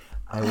there.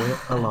 I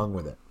went along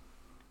with it.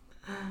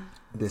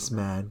 This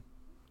man,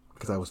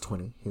 because I was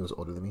 20, he was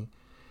older than me,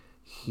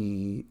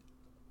 he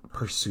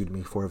pursued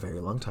me for a very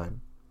long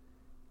time.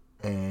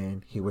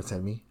 And he would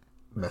send me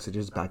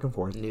messages back and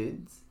forth.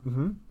 Nudes?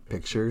 Mm-hmm.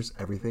 Pictures,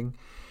 everything.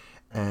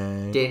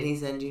 And did he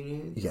send you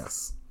nudes?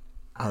 Yes.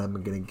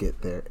 I'm going to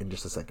get there in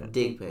just a second.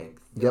 Dick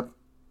pics? Yep.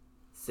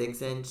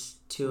 6-inch,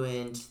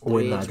 2-inch, 3-inch.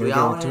 We're not we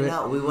all want to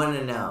know. We want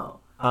to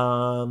know.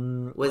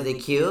 Was it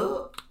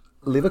cute?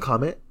 Leave a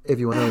comment if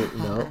you want to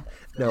know.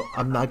 No,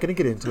 I'm not gonna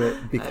get into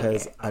it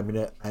because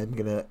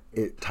okay.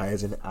 It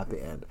ties in at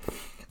the end.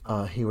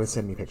 He would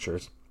send me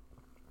pictures,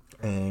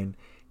 and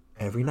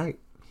every night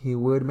he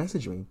would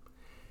message me,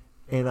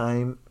 and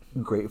I'm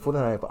grateful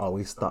that I've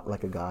always thought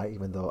like a guy,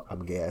 even though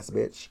I'm a gay ass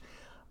bitch.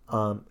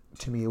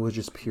 To me, it was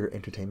just pure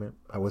entertainment.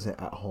 I wasn't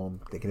at home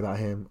thinking about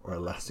him or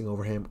lusting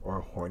over him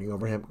or horny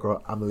over him.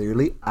 Girl, I'm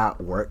literally at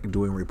work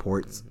doing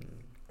reports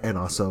and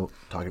also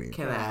talking to you.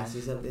 Can I ask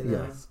you something?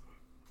 Yes.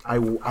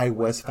 I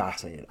was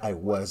fascinated. I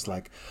was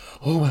like,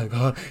 oh my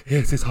God,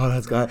 here's this hot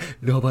ass guy.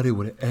 Nobody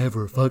would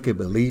ever fucking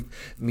believe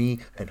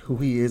me and who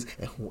he is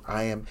and who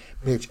I am.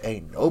 Bitch,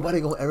 ain't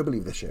nobody gonna ever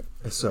believe this shit.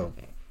 So,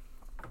 okay.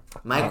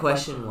 My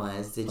question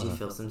was, did you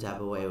feel some type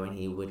of way when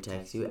he would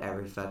text you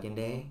every fucking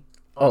day?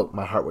 Oh,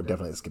 my heart would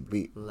definitely skip a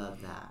beat.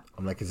 Love that.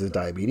 I'm like, is it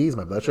diabetes,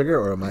 my blood sugar,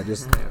 or am I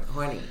just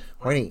horny?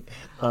 Horny.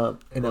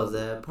 And was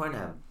it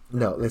porno?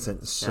 No,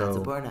 listen. So it's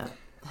a porno.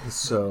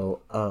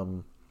 So,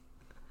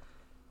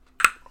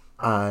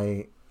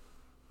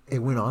 it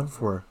went on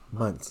for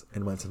months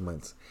and months and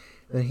months.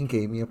 And then he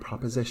gave me a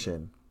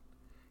proposition.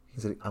 He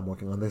said, I'm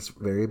working on this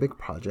very big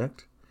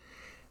project,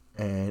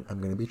 and I'm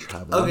going to be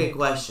traveling. Okay,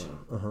 question.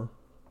 Uh-huh.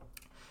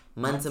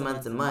 Months and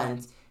months and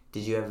months.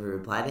 Did you ever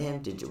reply to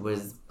him?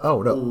 Was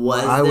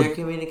there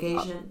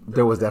communication?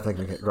 There was definitely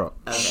communication. Girl,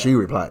 okay. She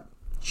replied.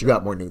 She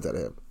got more news out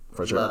of him,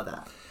 for sure. Love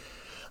that.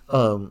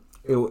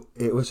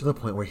 It was to the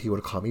point where he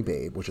would call me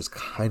babe, which is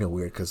kind of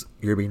weird because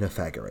you're being a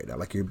faggot right now.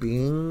 Like, you're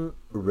being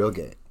real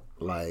gay.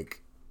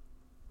 Like,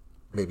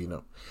 maybe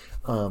no.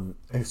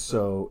 And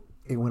so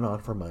it went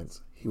on for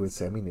months. He would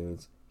send me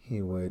nudes.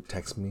 He would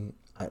text me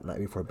at night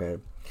before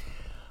bed.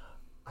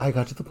 I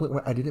got to the point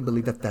where I didn't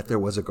believe that there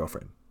was a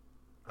girlfriend.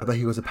 I thought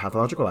he was a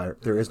pathological liar.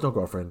 There is no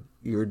girlfriend.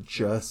 You're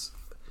just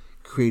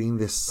creating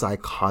this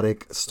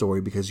psychotic story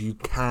because you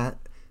can't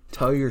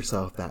tell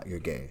yourself that you're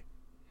gay.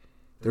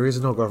 There is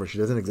no girlfriend. She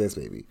doesn't exist,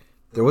 baby.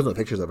 There was no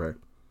pictures of her.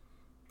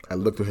 I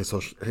looked through his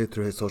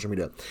social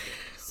media.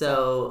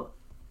 So,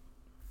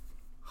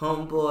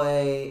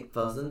 homeboy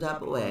felt some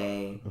type of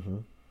way,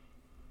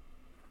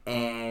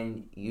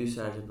 and you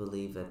started to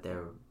believe that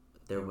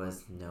there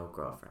was no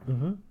girlfriend.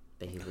 Mm-hmm.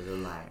 That he was a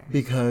liar.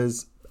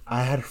 Because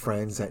I had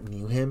friends that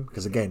knew him.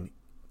 Because again,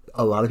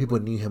 a lot of people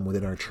knew him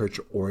within our church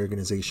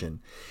organization.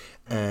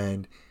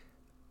 And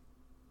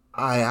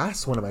I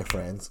asked one of my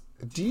friends,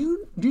 do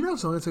you know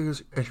someone?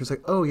 And she was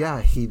like, oh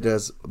yeah, he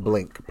does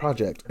blank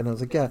project. And I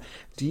was like, yeah,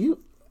 do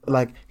you,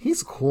 like,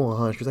 he's cool,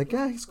 huh? She was like,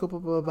 yeah, he's cool, blah,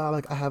 blah, blah.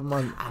 Like, I have him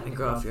on. I mean,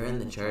 girl, if you're in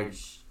the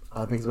church.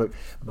 On Facebook.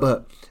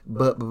 But,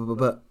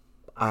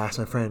 I asked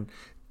my friend,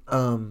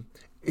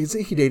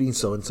 isn't he dating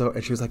so-and-so?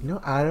 And she was like, no,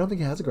 I don't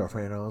think he has a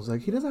girlfriend. And I was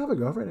like, he doesn't have a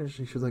girlfriend? And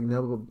she was like,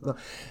 no, blah, blah,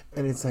 blah.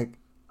 And it's like,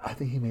 I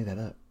think he made that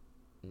up.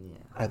 Yeah.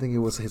 I think it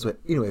was his way.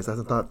 Anyways,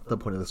 that's not the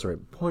point of the story.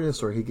 Point of the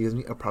story, he gives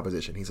me a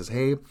proposition. He says,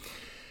 hey,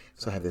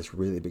 so I have this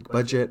really big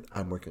budget.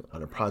 I'm working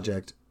on a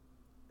project,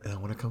 and I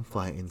want to come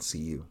fly and see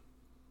you.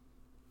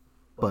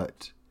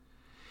 But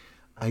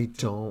I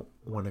don't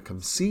want to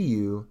come see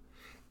you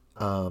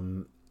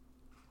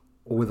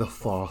with a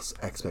false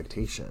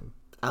expectation.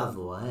 Of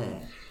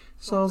what?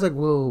 So I was like,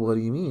 well, what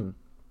do you mean?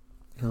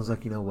 And I was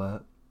like, you know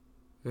what?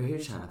 We're here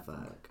trying to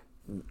fuck.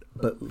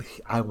 But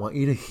I want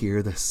you to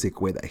hear the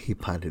sick way that he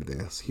planted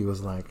this. He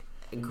was like,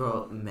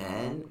 girl,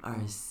 men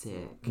are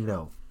sick.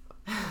 No.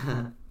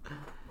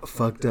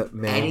 Fucked up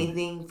man.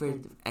 Anything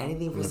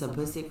for some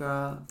pussy,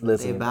 girl.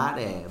 Listen. They bought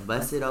it.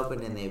 Bust it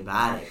open and they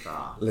bought it,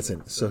 girl.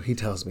 Listen, so he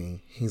tells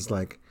me, he's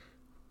like,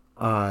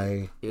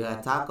 You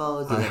got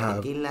tacos, you got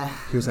tequila.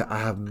 He was like,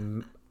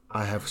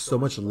 I have so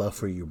much love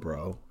for you,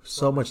 bro.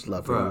 So much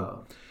love for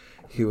you.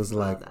 He was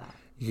like,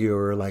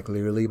 you're like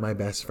literally my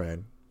best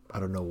friend. I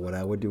don't know what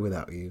I would do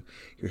without you.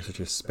 You're such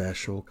a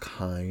special,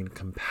 kind,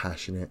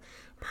 compassionate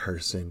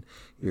person.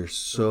 You're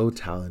so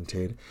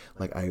talented.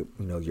 Like,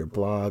 your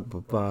blog,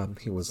 blah, blah.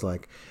 He was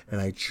like, and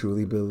I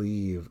truly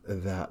believe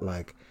that,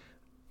 like,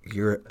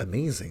 you're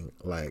amazing.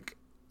 Like,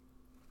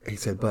 he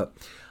said, but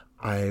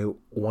I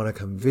want to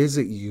come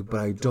visit you,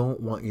 but I don't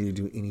want you to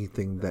do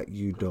anything that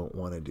you don't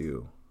want to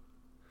do.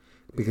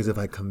 Because if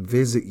I come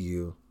visit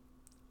you,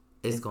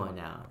 it's going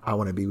down. I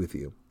want to be with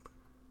you.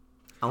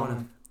 I want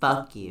to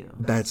fuck you.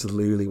 That's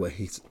literally what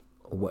he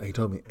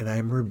told me. And I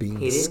remember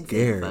being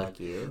scared. Say fuck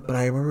you. But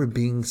I remember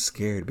being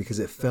scared because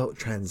it felt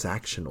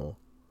transactional.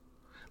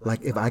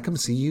 Like, if I come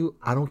see you,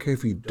 I don't care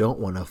if you don't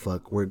want to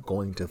fuck, we're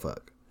going to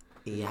fuck.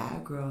 Yeah,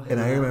 girl.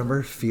 And I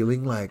remember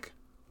feeling like,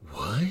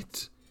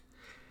 what?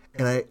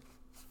 And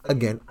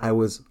I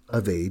was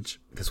of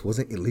age. This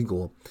wasn't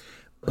illegal.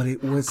 But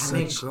it was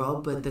girl,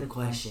 but the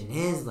question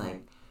is,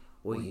 like,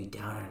 were you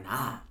down or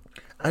not?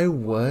 I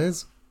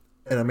was.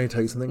 And I'm going to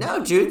tell you something.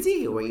 No,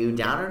 Judy, were you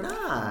down or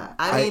not?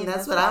 I mean,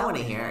 that's what I want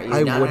to hear. Are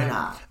you down or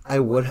not? I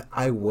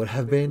would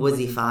have been. Was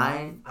he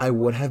fine? I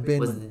would have been.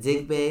 Was the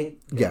dick big?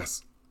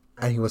 Yes.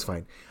 And he was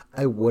fine.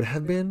 I would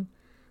have been,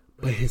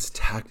 but his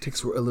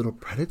tactics were a little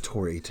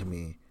predatory to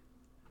me.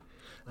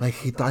 Like,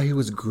 he thought he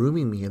was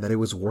grooming me and that it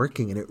was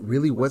working, and it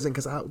really wasn't,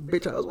 because I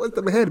was one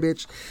step ahead,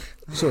 bitch.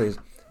 So,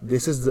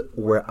 this is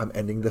where I'm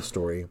ending the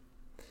story.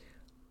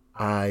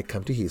 I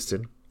come to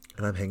Houston,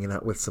 and I'm hanging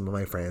out with some of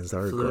my friends that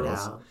are girls.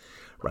 Out.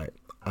 Right.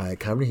 I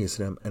come to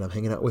Houston, and I'm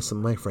hanging out with some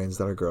of my friends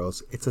that are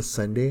girls. It's a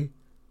Sunday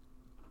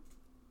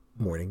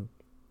morning.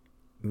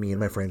 Me and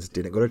my friends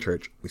didn't go to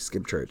church. We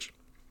skipped church.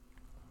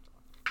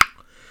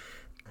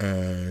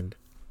 And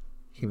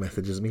he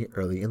messages me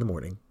early in the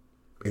morning.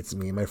 It's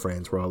me and my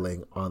friends. We're all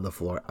laying on the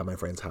floor at my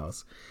friend's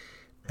house.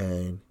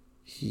 And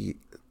he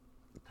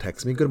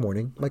texts me good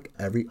morning, like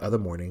every other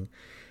morning.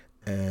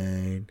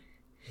 And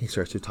he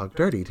starts to talk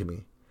dirty to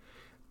me.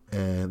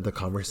 And the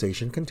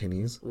conversation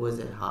continues. Was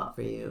it hot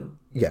for you?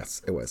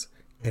 Yes, it was.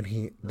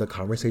 And the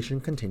conversation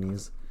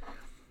continues.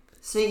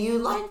 So you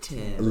liked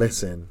him.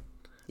 Listen.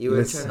 You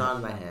were turned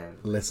on by him.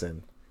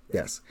 Listen.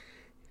 Yes.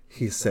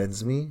 He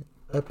sends me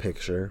a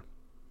picture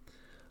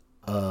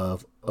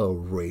of a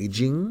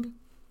raging,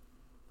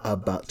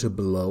 about to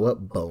blow up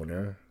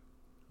boner.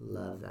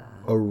 Love that.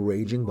 A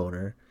raging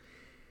boner.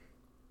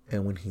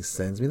 And when he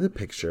sends me the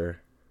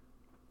picture,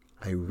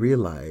 I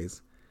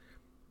realize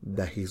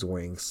that he's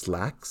wearing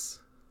slacks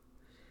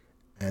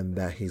and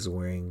that he's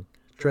wearing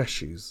dress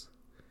shoes.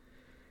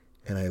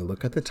 And I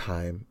look at the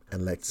time,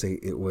 and let's say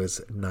it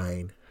was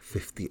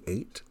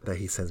 9:58 that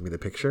he sends me the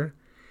picture.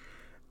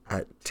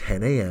 At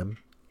 10 a.m.,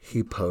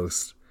 he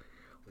posts,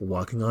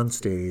 walking on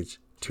stage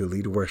to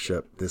lead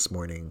worship this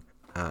morning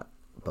at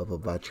blah, blah,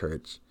 blah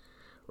church,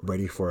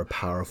 ready for a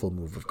powerful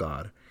move of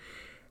God.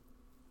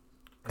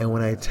 And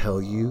when I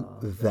tell you,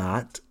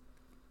 that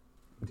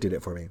did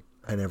it for me.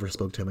 I never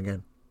spoke to him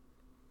again.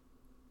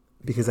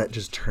 Because that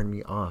just turned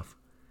me off.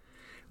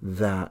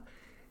 That,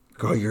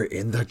 girl, you're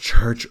in the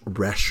church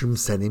restroom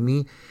sending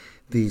me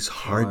these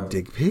hard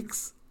dick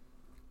pics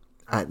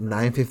at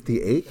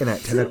 9:58, and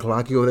at 10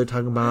 o'clock you over there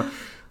talking about,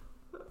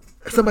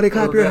 somebody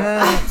clap your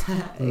hands.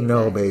 Exactly.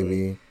 No,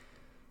 baby.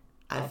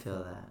 I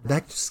feel that.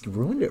 That just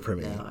ruined it for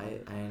me. No, I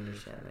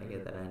understand. I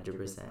get that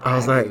 100%. I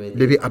was like,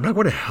 baby, I'm not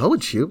going to hell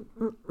with you.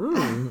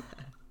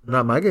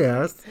 Not my gay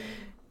ass.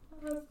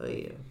 I feel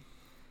you.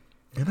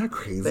 Isn't that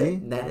crazy?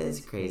 But that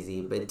is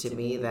crazy. But to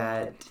me,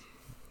 that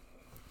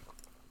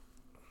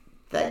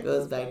That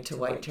goes back to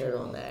white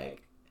turtleneck.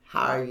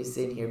 How are you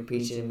sitting here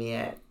preaching to me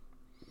at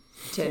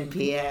 10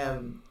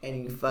 p.m.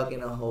 and you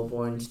fucking a whole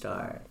porn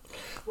star?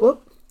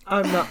 Well,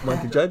 I'm not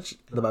one to judge.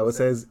 The Bible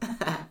says,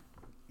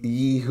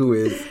 ye who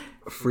is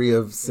free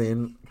of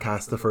sin,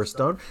 cast the first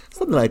stone.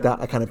 Something like that.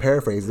 I kind of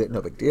paraphrased it.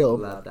 No big deal.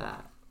 Love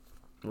that.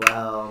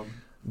 Well.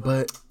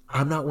 But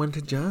I'm not one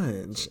to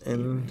judge.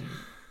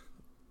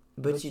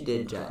 But you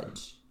did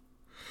judge.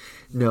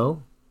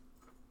 No.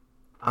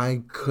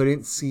 I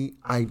couldn't see.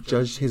 I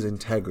judged his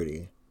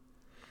integrity.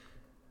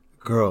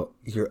 Girl,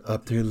 you're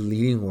up there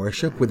leading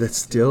worship with a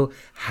still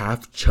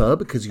half chub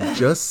because you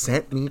just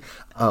sent me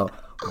a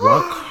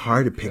rock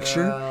hard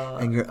picture. Girl.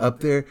 And you're up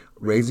there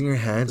raising your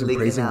hands and Leaking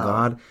praising out.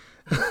 God.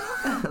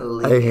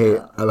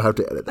 I'll have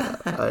to edit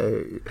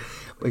that.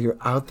 But you're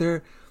out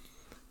there.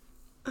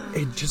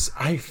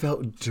 I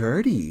felt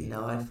dirty.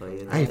 No, I feel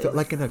you. I felt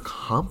like an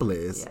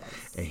accomplice.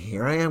 Yes. And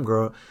here I am,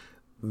 girl.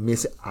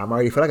 I'm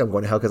already feel like I'm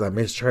going to hell because I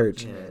missed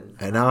church. Yes.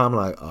 And now I'm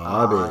like,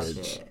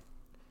 bitch. Shit.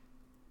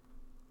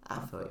 I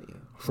feel you.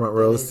 Front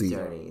row seat.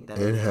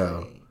 In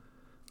hell.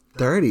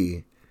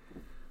 Dirty.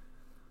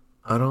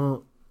 I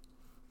don't.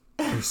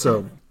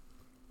 So,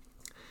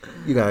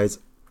 you guys,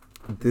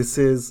 this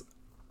is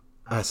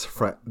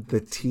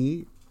the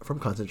tea from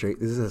Concentrate.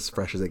 This is as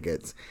fresh as it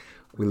gets.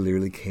 We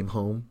literally came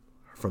home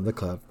from the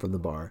club, from the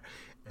bar,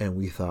 and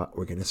we thought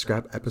we're going to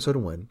scrap episode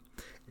 1.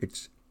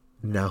 It's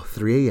now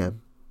 3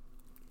 a.m.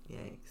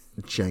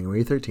 Yikes.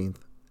 January 13th,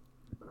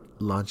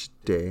 launch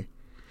day,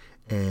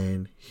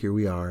 and here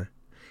we are.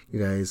 You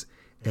guys,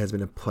 it has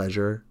been a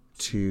pleasure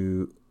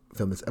to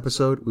film this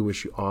episode. We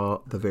wish you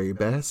all the very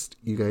best.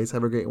 You guys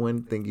have a great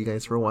one. Thank you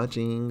guys for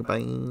watching.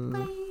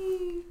 Bye.